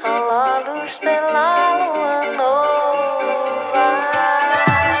à luz da lua nova.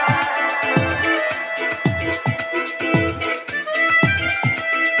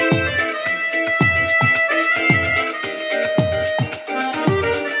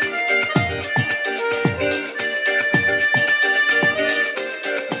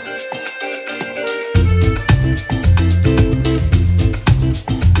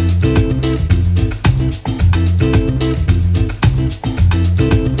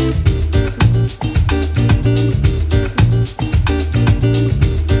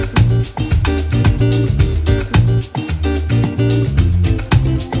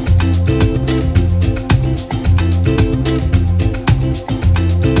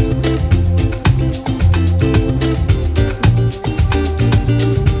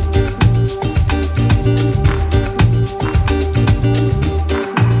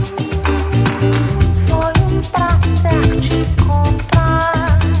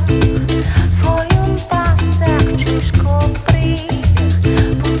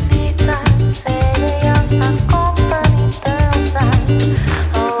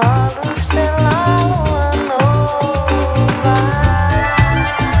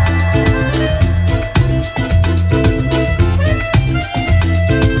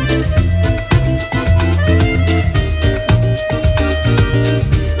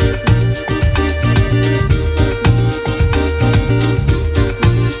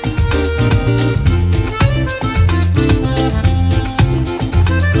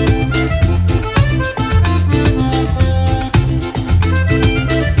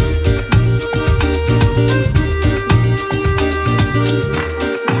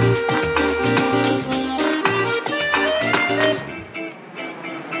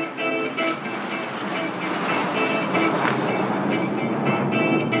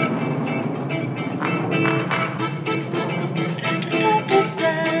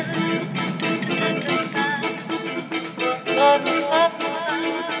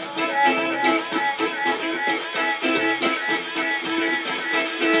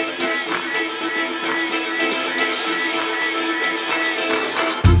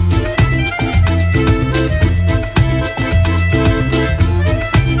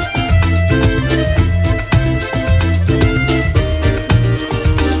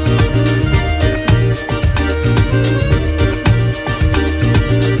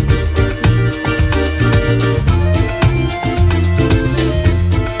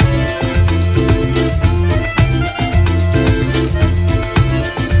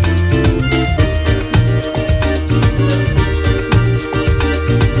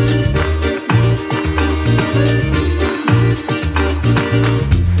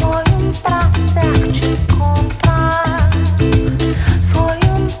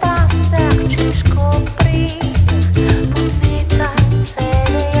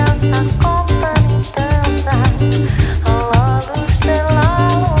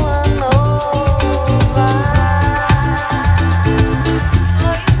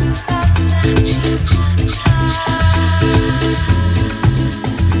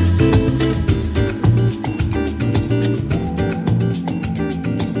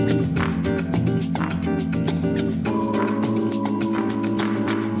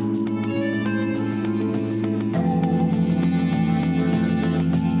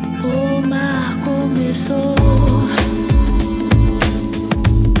 começou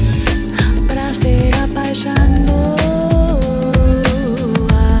pra ser apaixonado.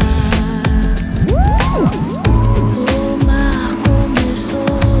 O mar começou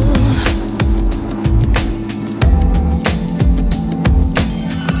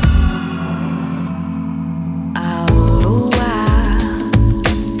a lua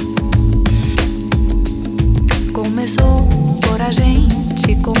começou por a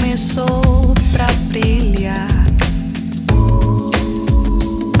gente, começou pra brilhar.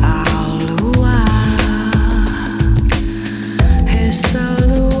 A lua, essa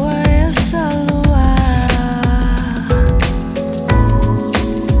lua,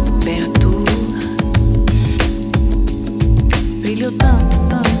 perto, brilhou tanto,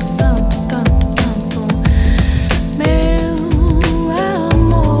 tanto, tanto, tanto, tanto, meu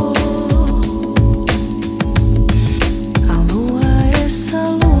amor. A lua, essa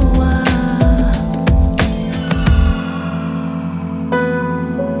lua.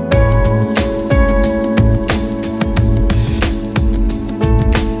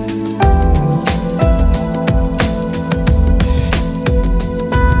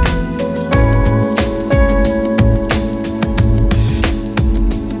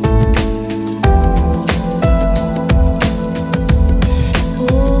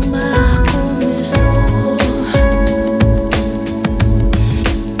 O mar começou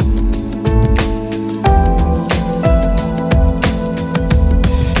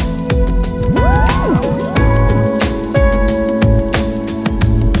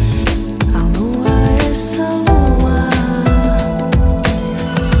a lua, essa lua.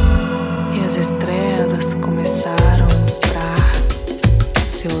 E as estrelas começaram pra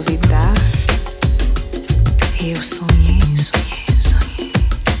se olvidar. E eu sonhei, sonhei, sonhei.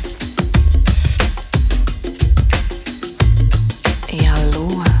 E a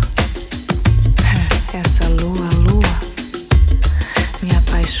lua, essa lua, lua, me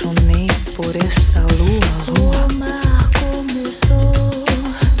apaixonei por essa lua, lua. O mar começou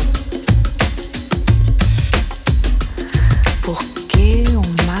porque o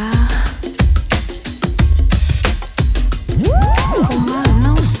mar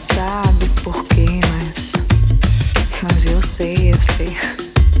não sabe porquê, mas eu sei, eu sei.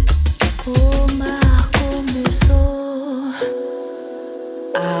 O mar começou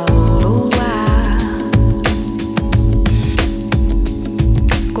a lua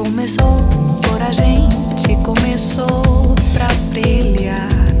começou por a gente, começou pra brilhar.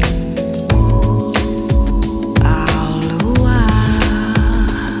 A lua,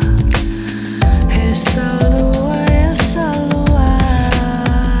 essa lua, essa lua,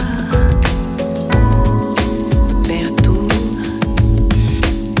 perto,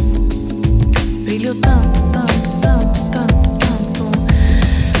 brilhou tanto, tanto, tanto, tanto, tanto,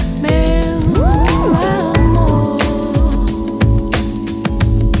 meu amor.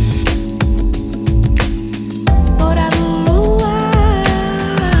 Por a lua,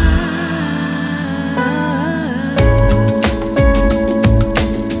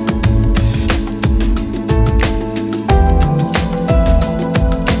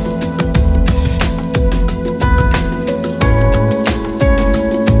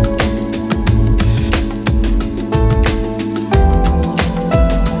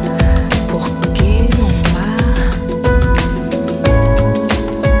 porque o mar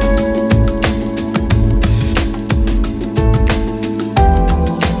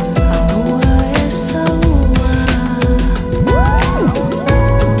a lua, essa lua.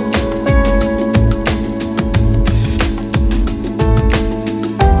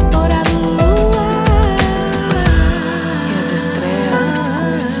 Por a lua, e as estrelas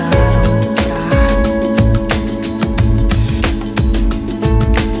começaram pra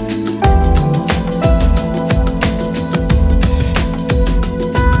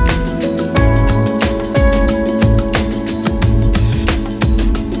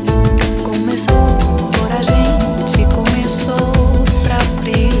começou por a gente, começou pra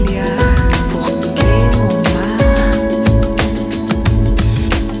brilhar. Porque o mar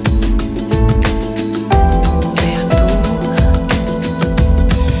perto,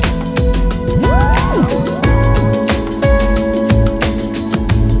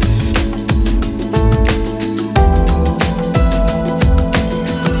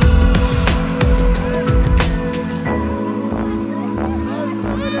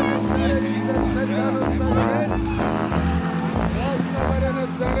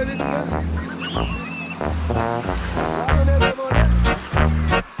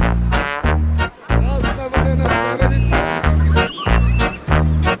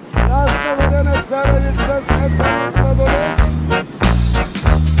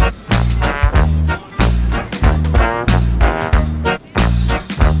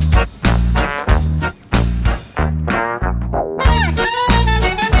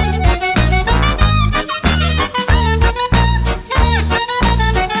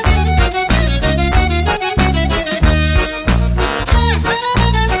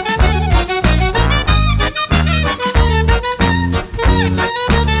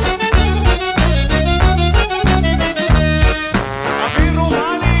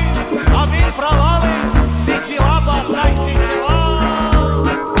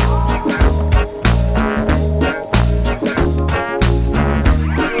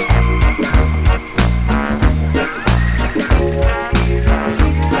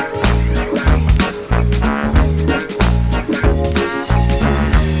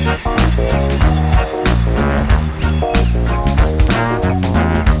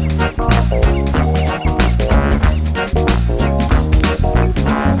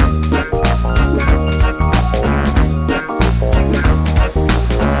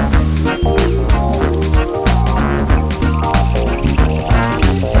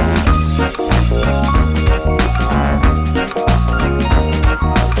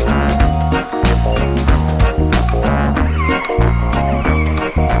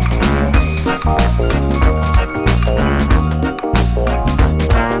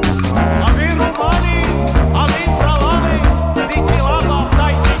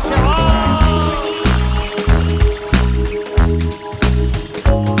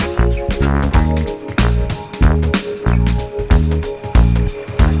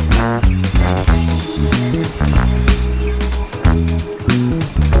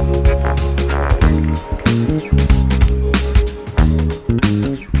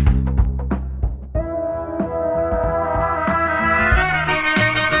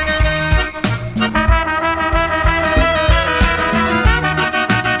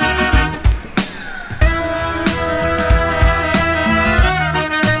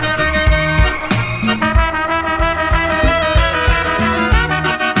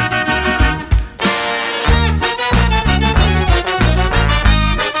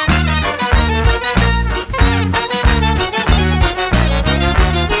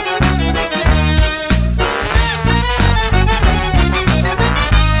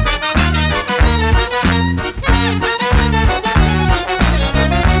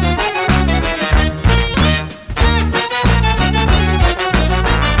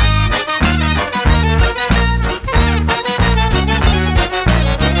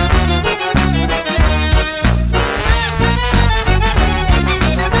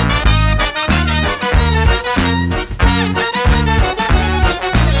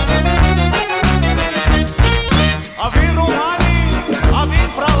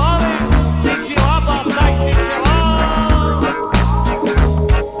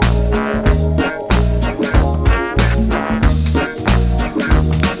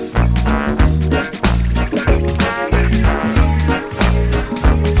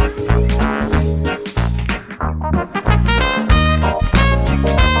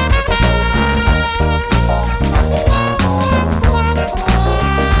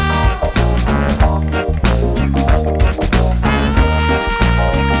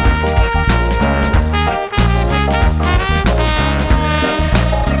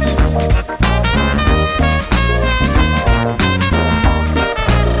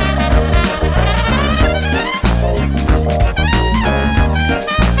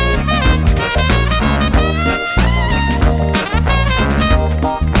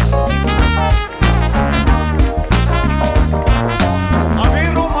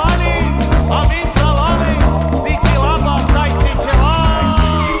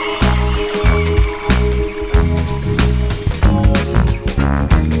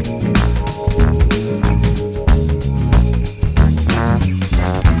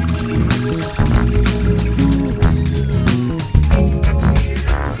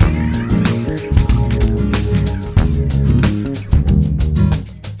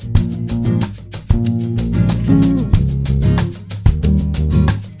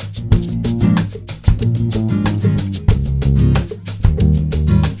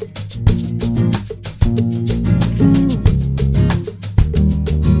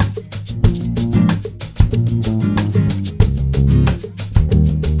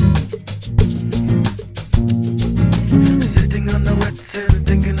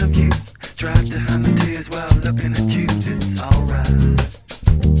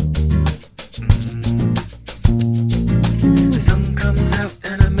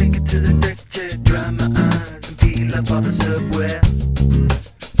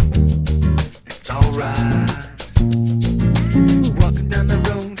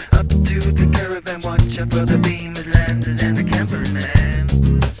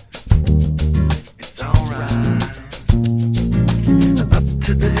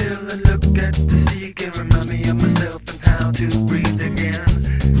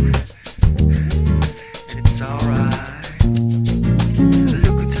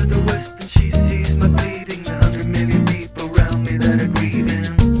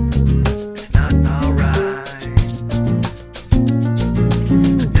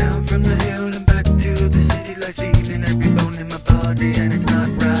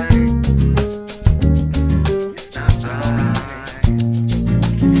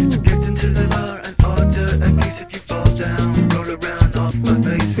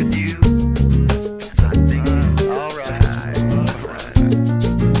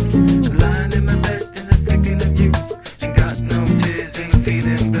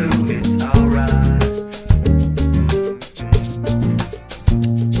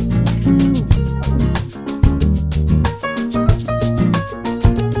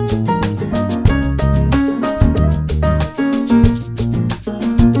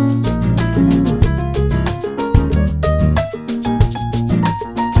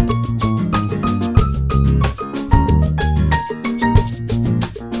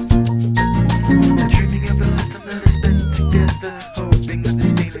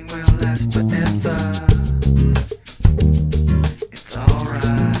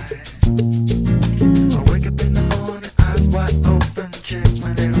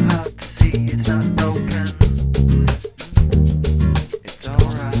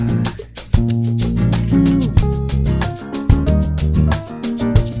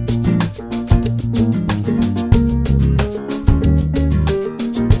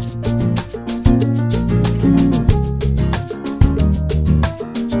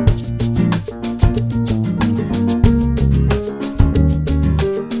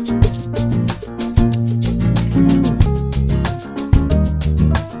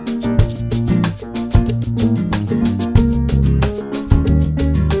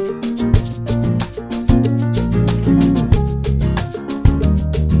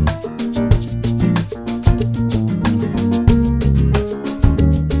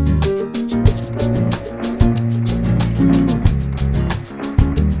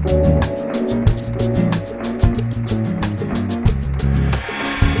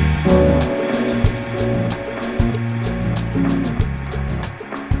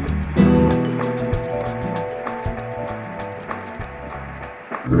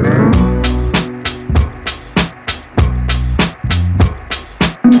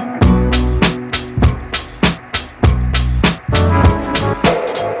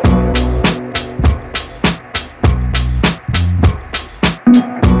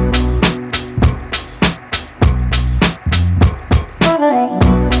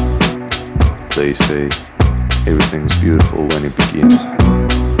 They say everything's beautiful when it begins.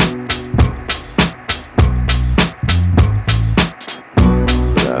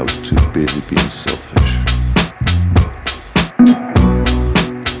 But I was too busy being selfish.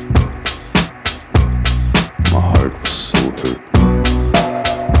 My heart was so hurt.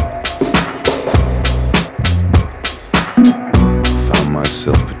 I found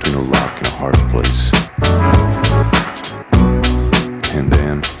myself between a rock and a hard place. And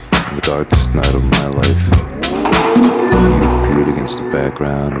then, in the darkest night of my life, you appeared against the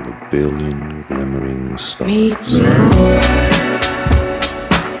background of a billion glimmering stars. Meet me.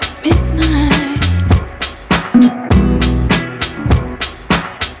 Midnight.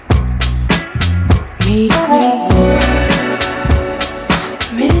 Meet me.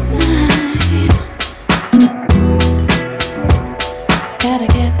 Midnight. Gotta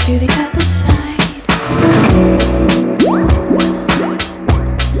get to the other side.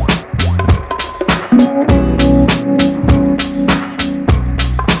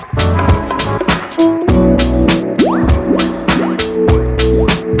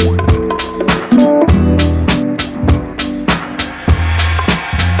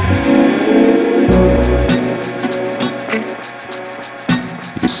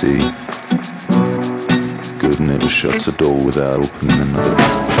 Shuts a door without opening another.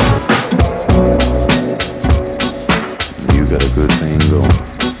 You got a good thing going.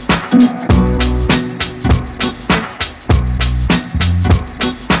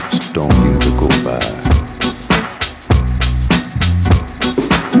 Just don't leave it go by.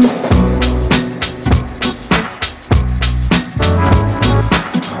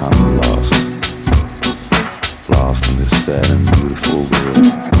 I'm lost in this sad and beautiful world.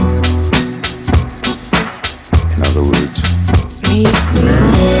 In other words, meet me.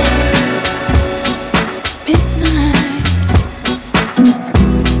 Midnight.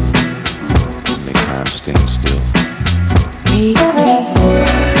 Make time stand still. Meet me.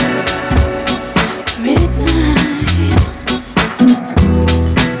 Midnight.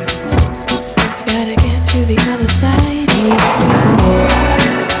 Gotta get to the other side. Meet me.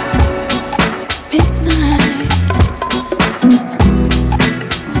 Midnight.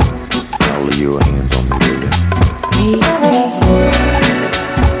 I'll lay your hands on me, baby. Meet me.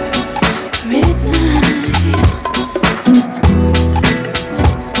 Midnight.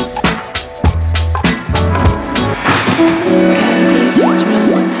 Gotta be just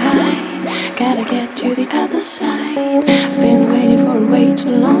running high. Gotta get to the other side. I've been waiting for way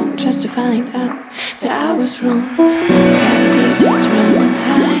too long just to find out that I was wrong. Gotta be just running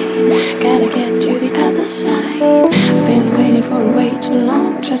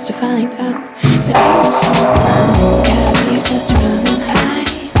just to find out that I was wrong. Gotta be just running high.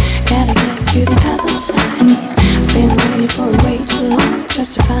 Gotta get to the other side. Been waiting for way too long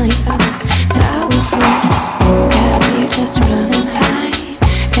just to find out that I was wrong. Gotta be just running high.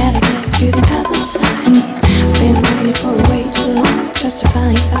 Gotta get to the other side. Been waiting for way too long just to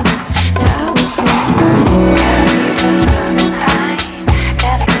find out that I was wrong. Running high.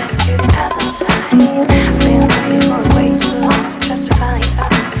 Gotta get to the other side. Been waiting for way too long just to find out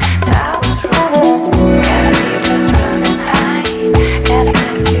that I was wrong. Gotta be just running high. Gotta get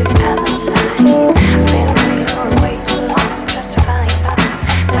to the other side. Been waiting for way too long just to find out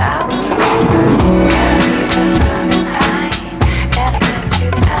that I was wrong. Gotta be just running high. Gotta get to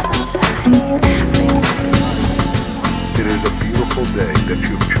the other side. It is a beautiful day that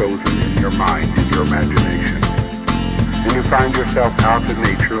you've chosen in your mind, in your imagination. And you find yourself out in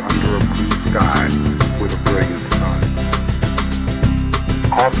nature under a blue sky with a brilliant sun.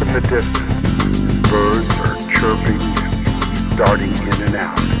 Off in the distance, birds are chirping, darting in and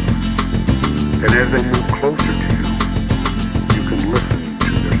out. And as they move closer to you, you can listen to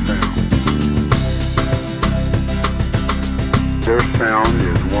their sound. Their sound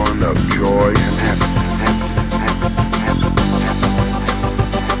is one of joy and happiness.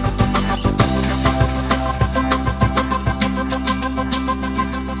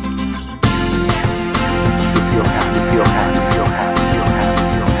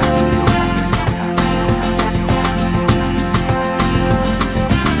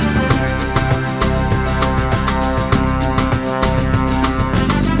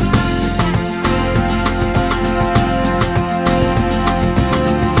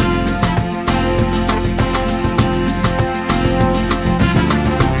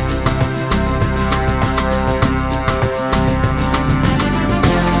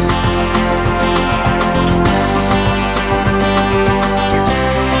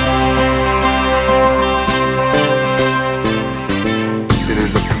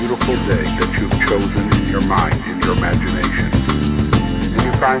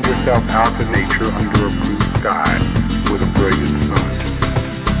 Out in nature under a blue sky with a brilliant sun.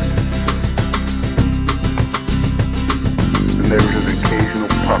 And there is an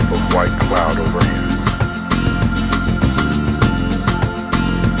occasional puff of white cloud overhead.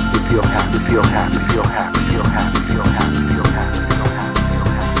 You feel happy, feel happy, feel happy, feel happy, feel happy, feel happy, feel happy, feel happy,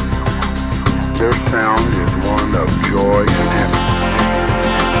 feel happy. Their sound is one of joy and happiness.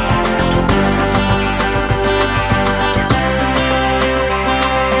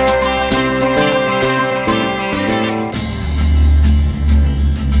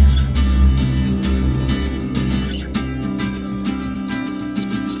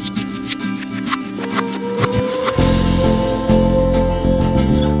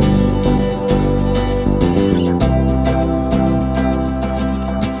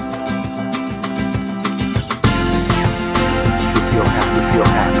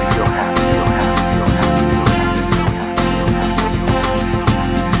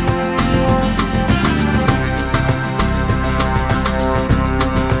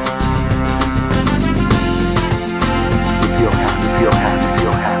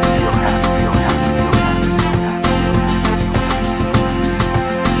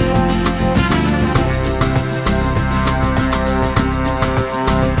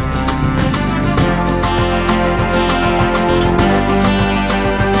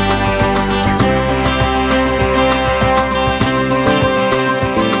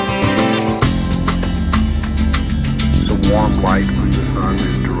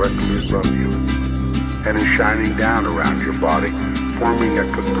 Shining down around your body, forming a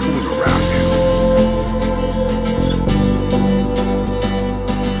cocoon around you.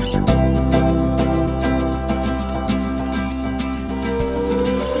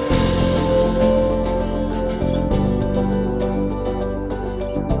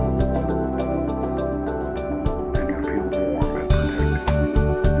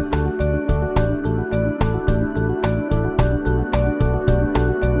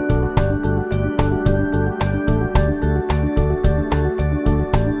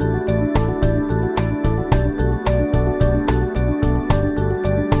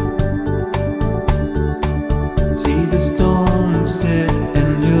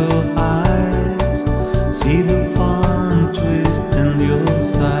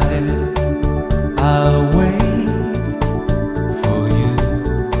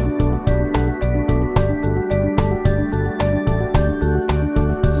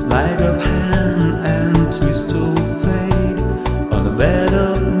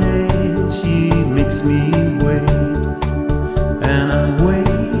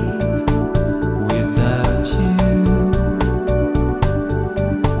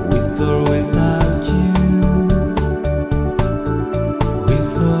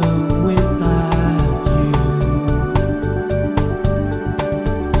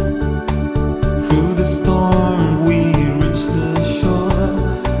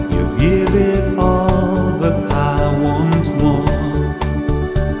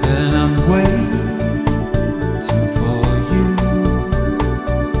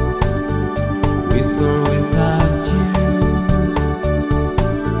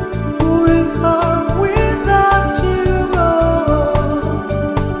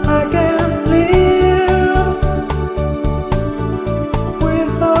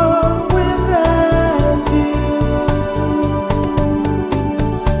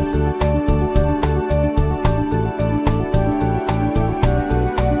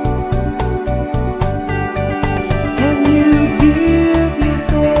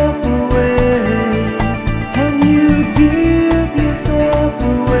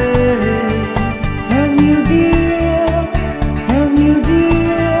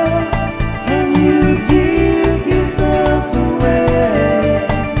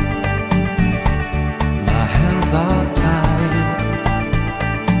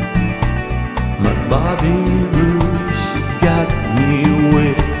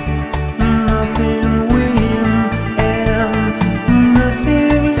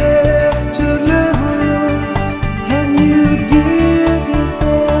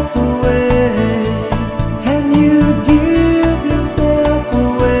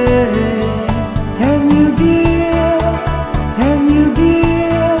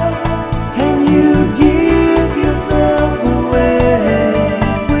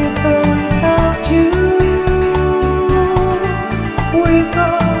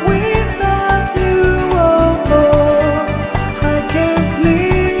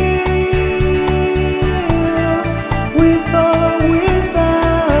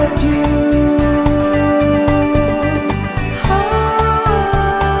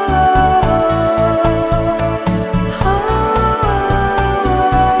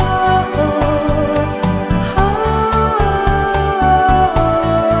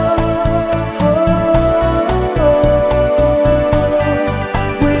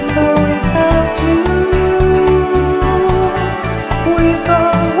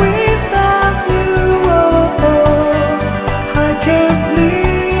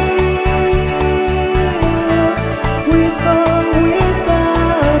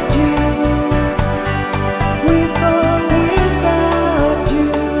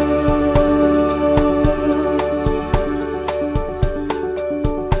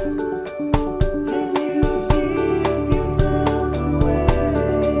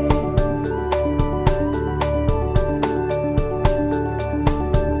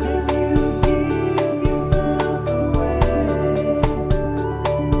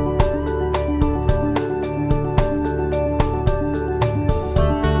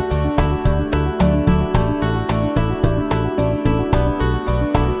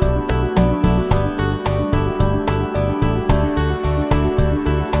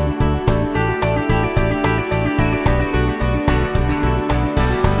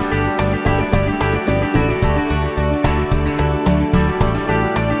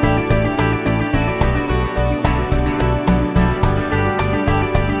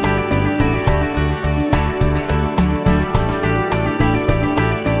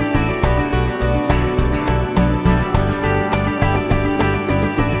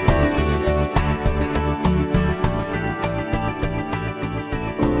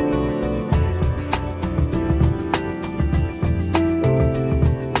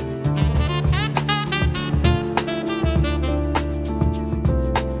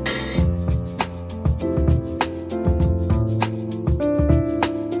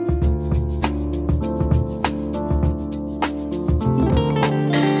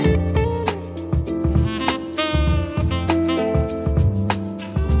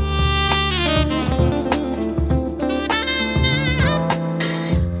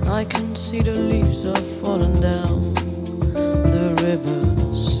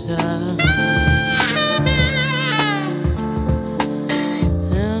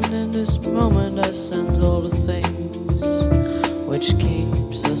 all the things which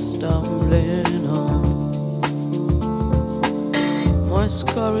keeps us stumbling on. My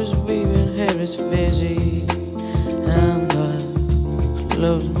scar is weaving, hair is fizzy, and I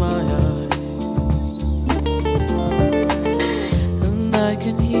close my eyes, and I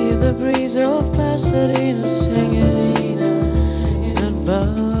can hear the breeze of Pasadena singing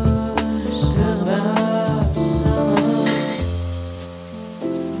goodbye, goodbye, summer.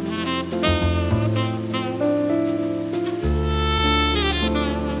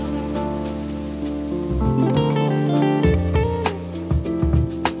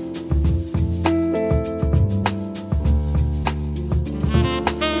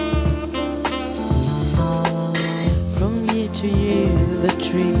 To you, the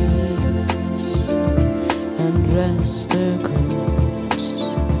trees undress their coats,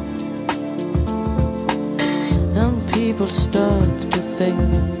 and people start to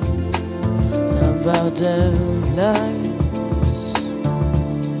think about their lives.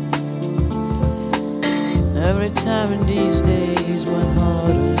 Every time in these days, my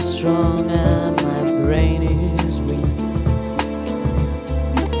heart is strong and my brain is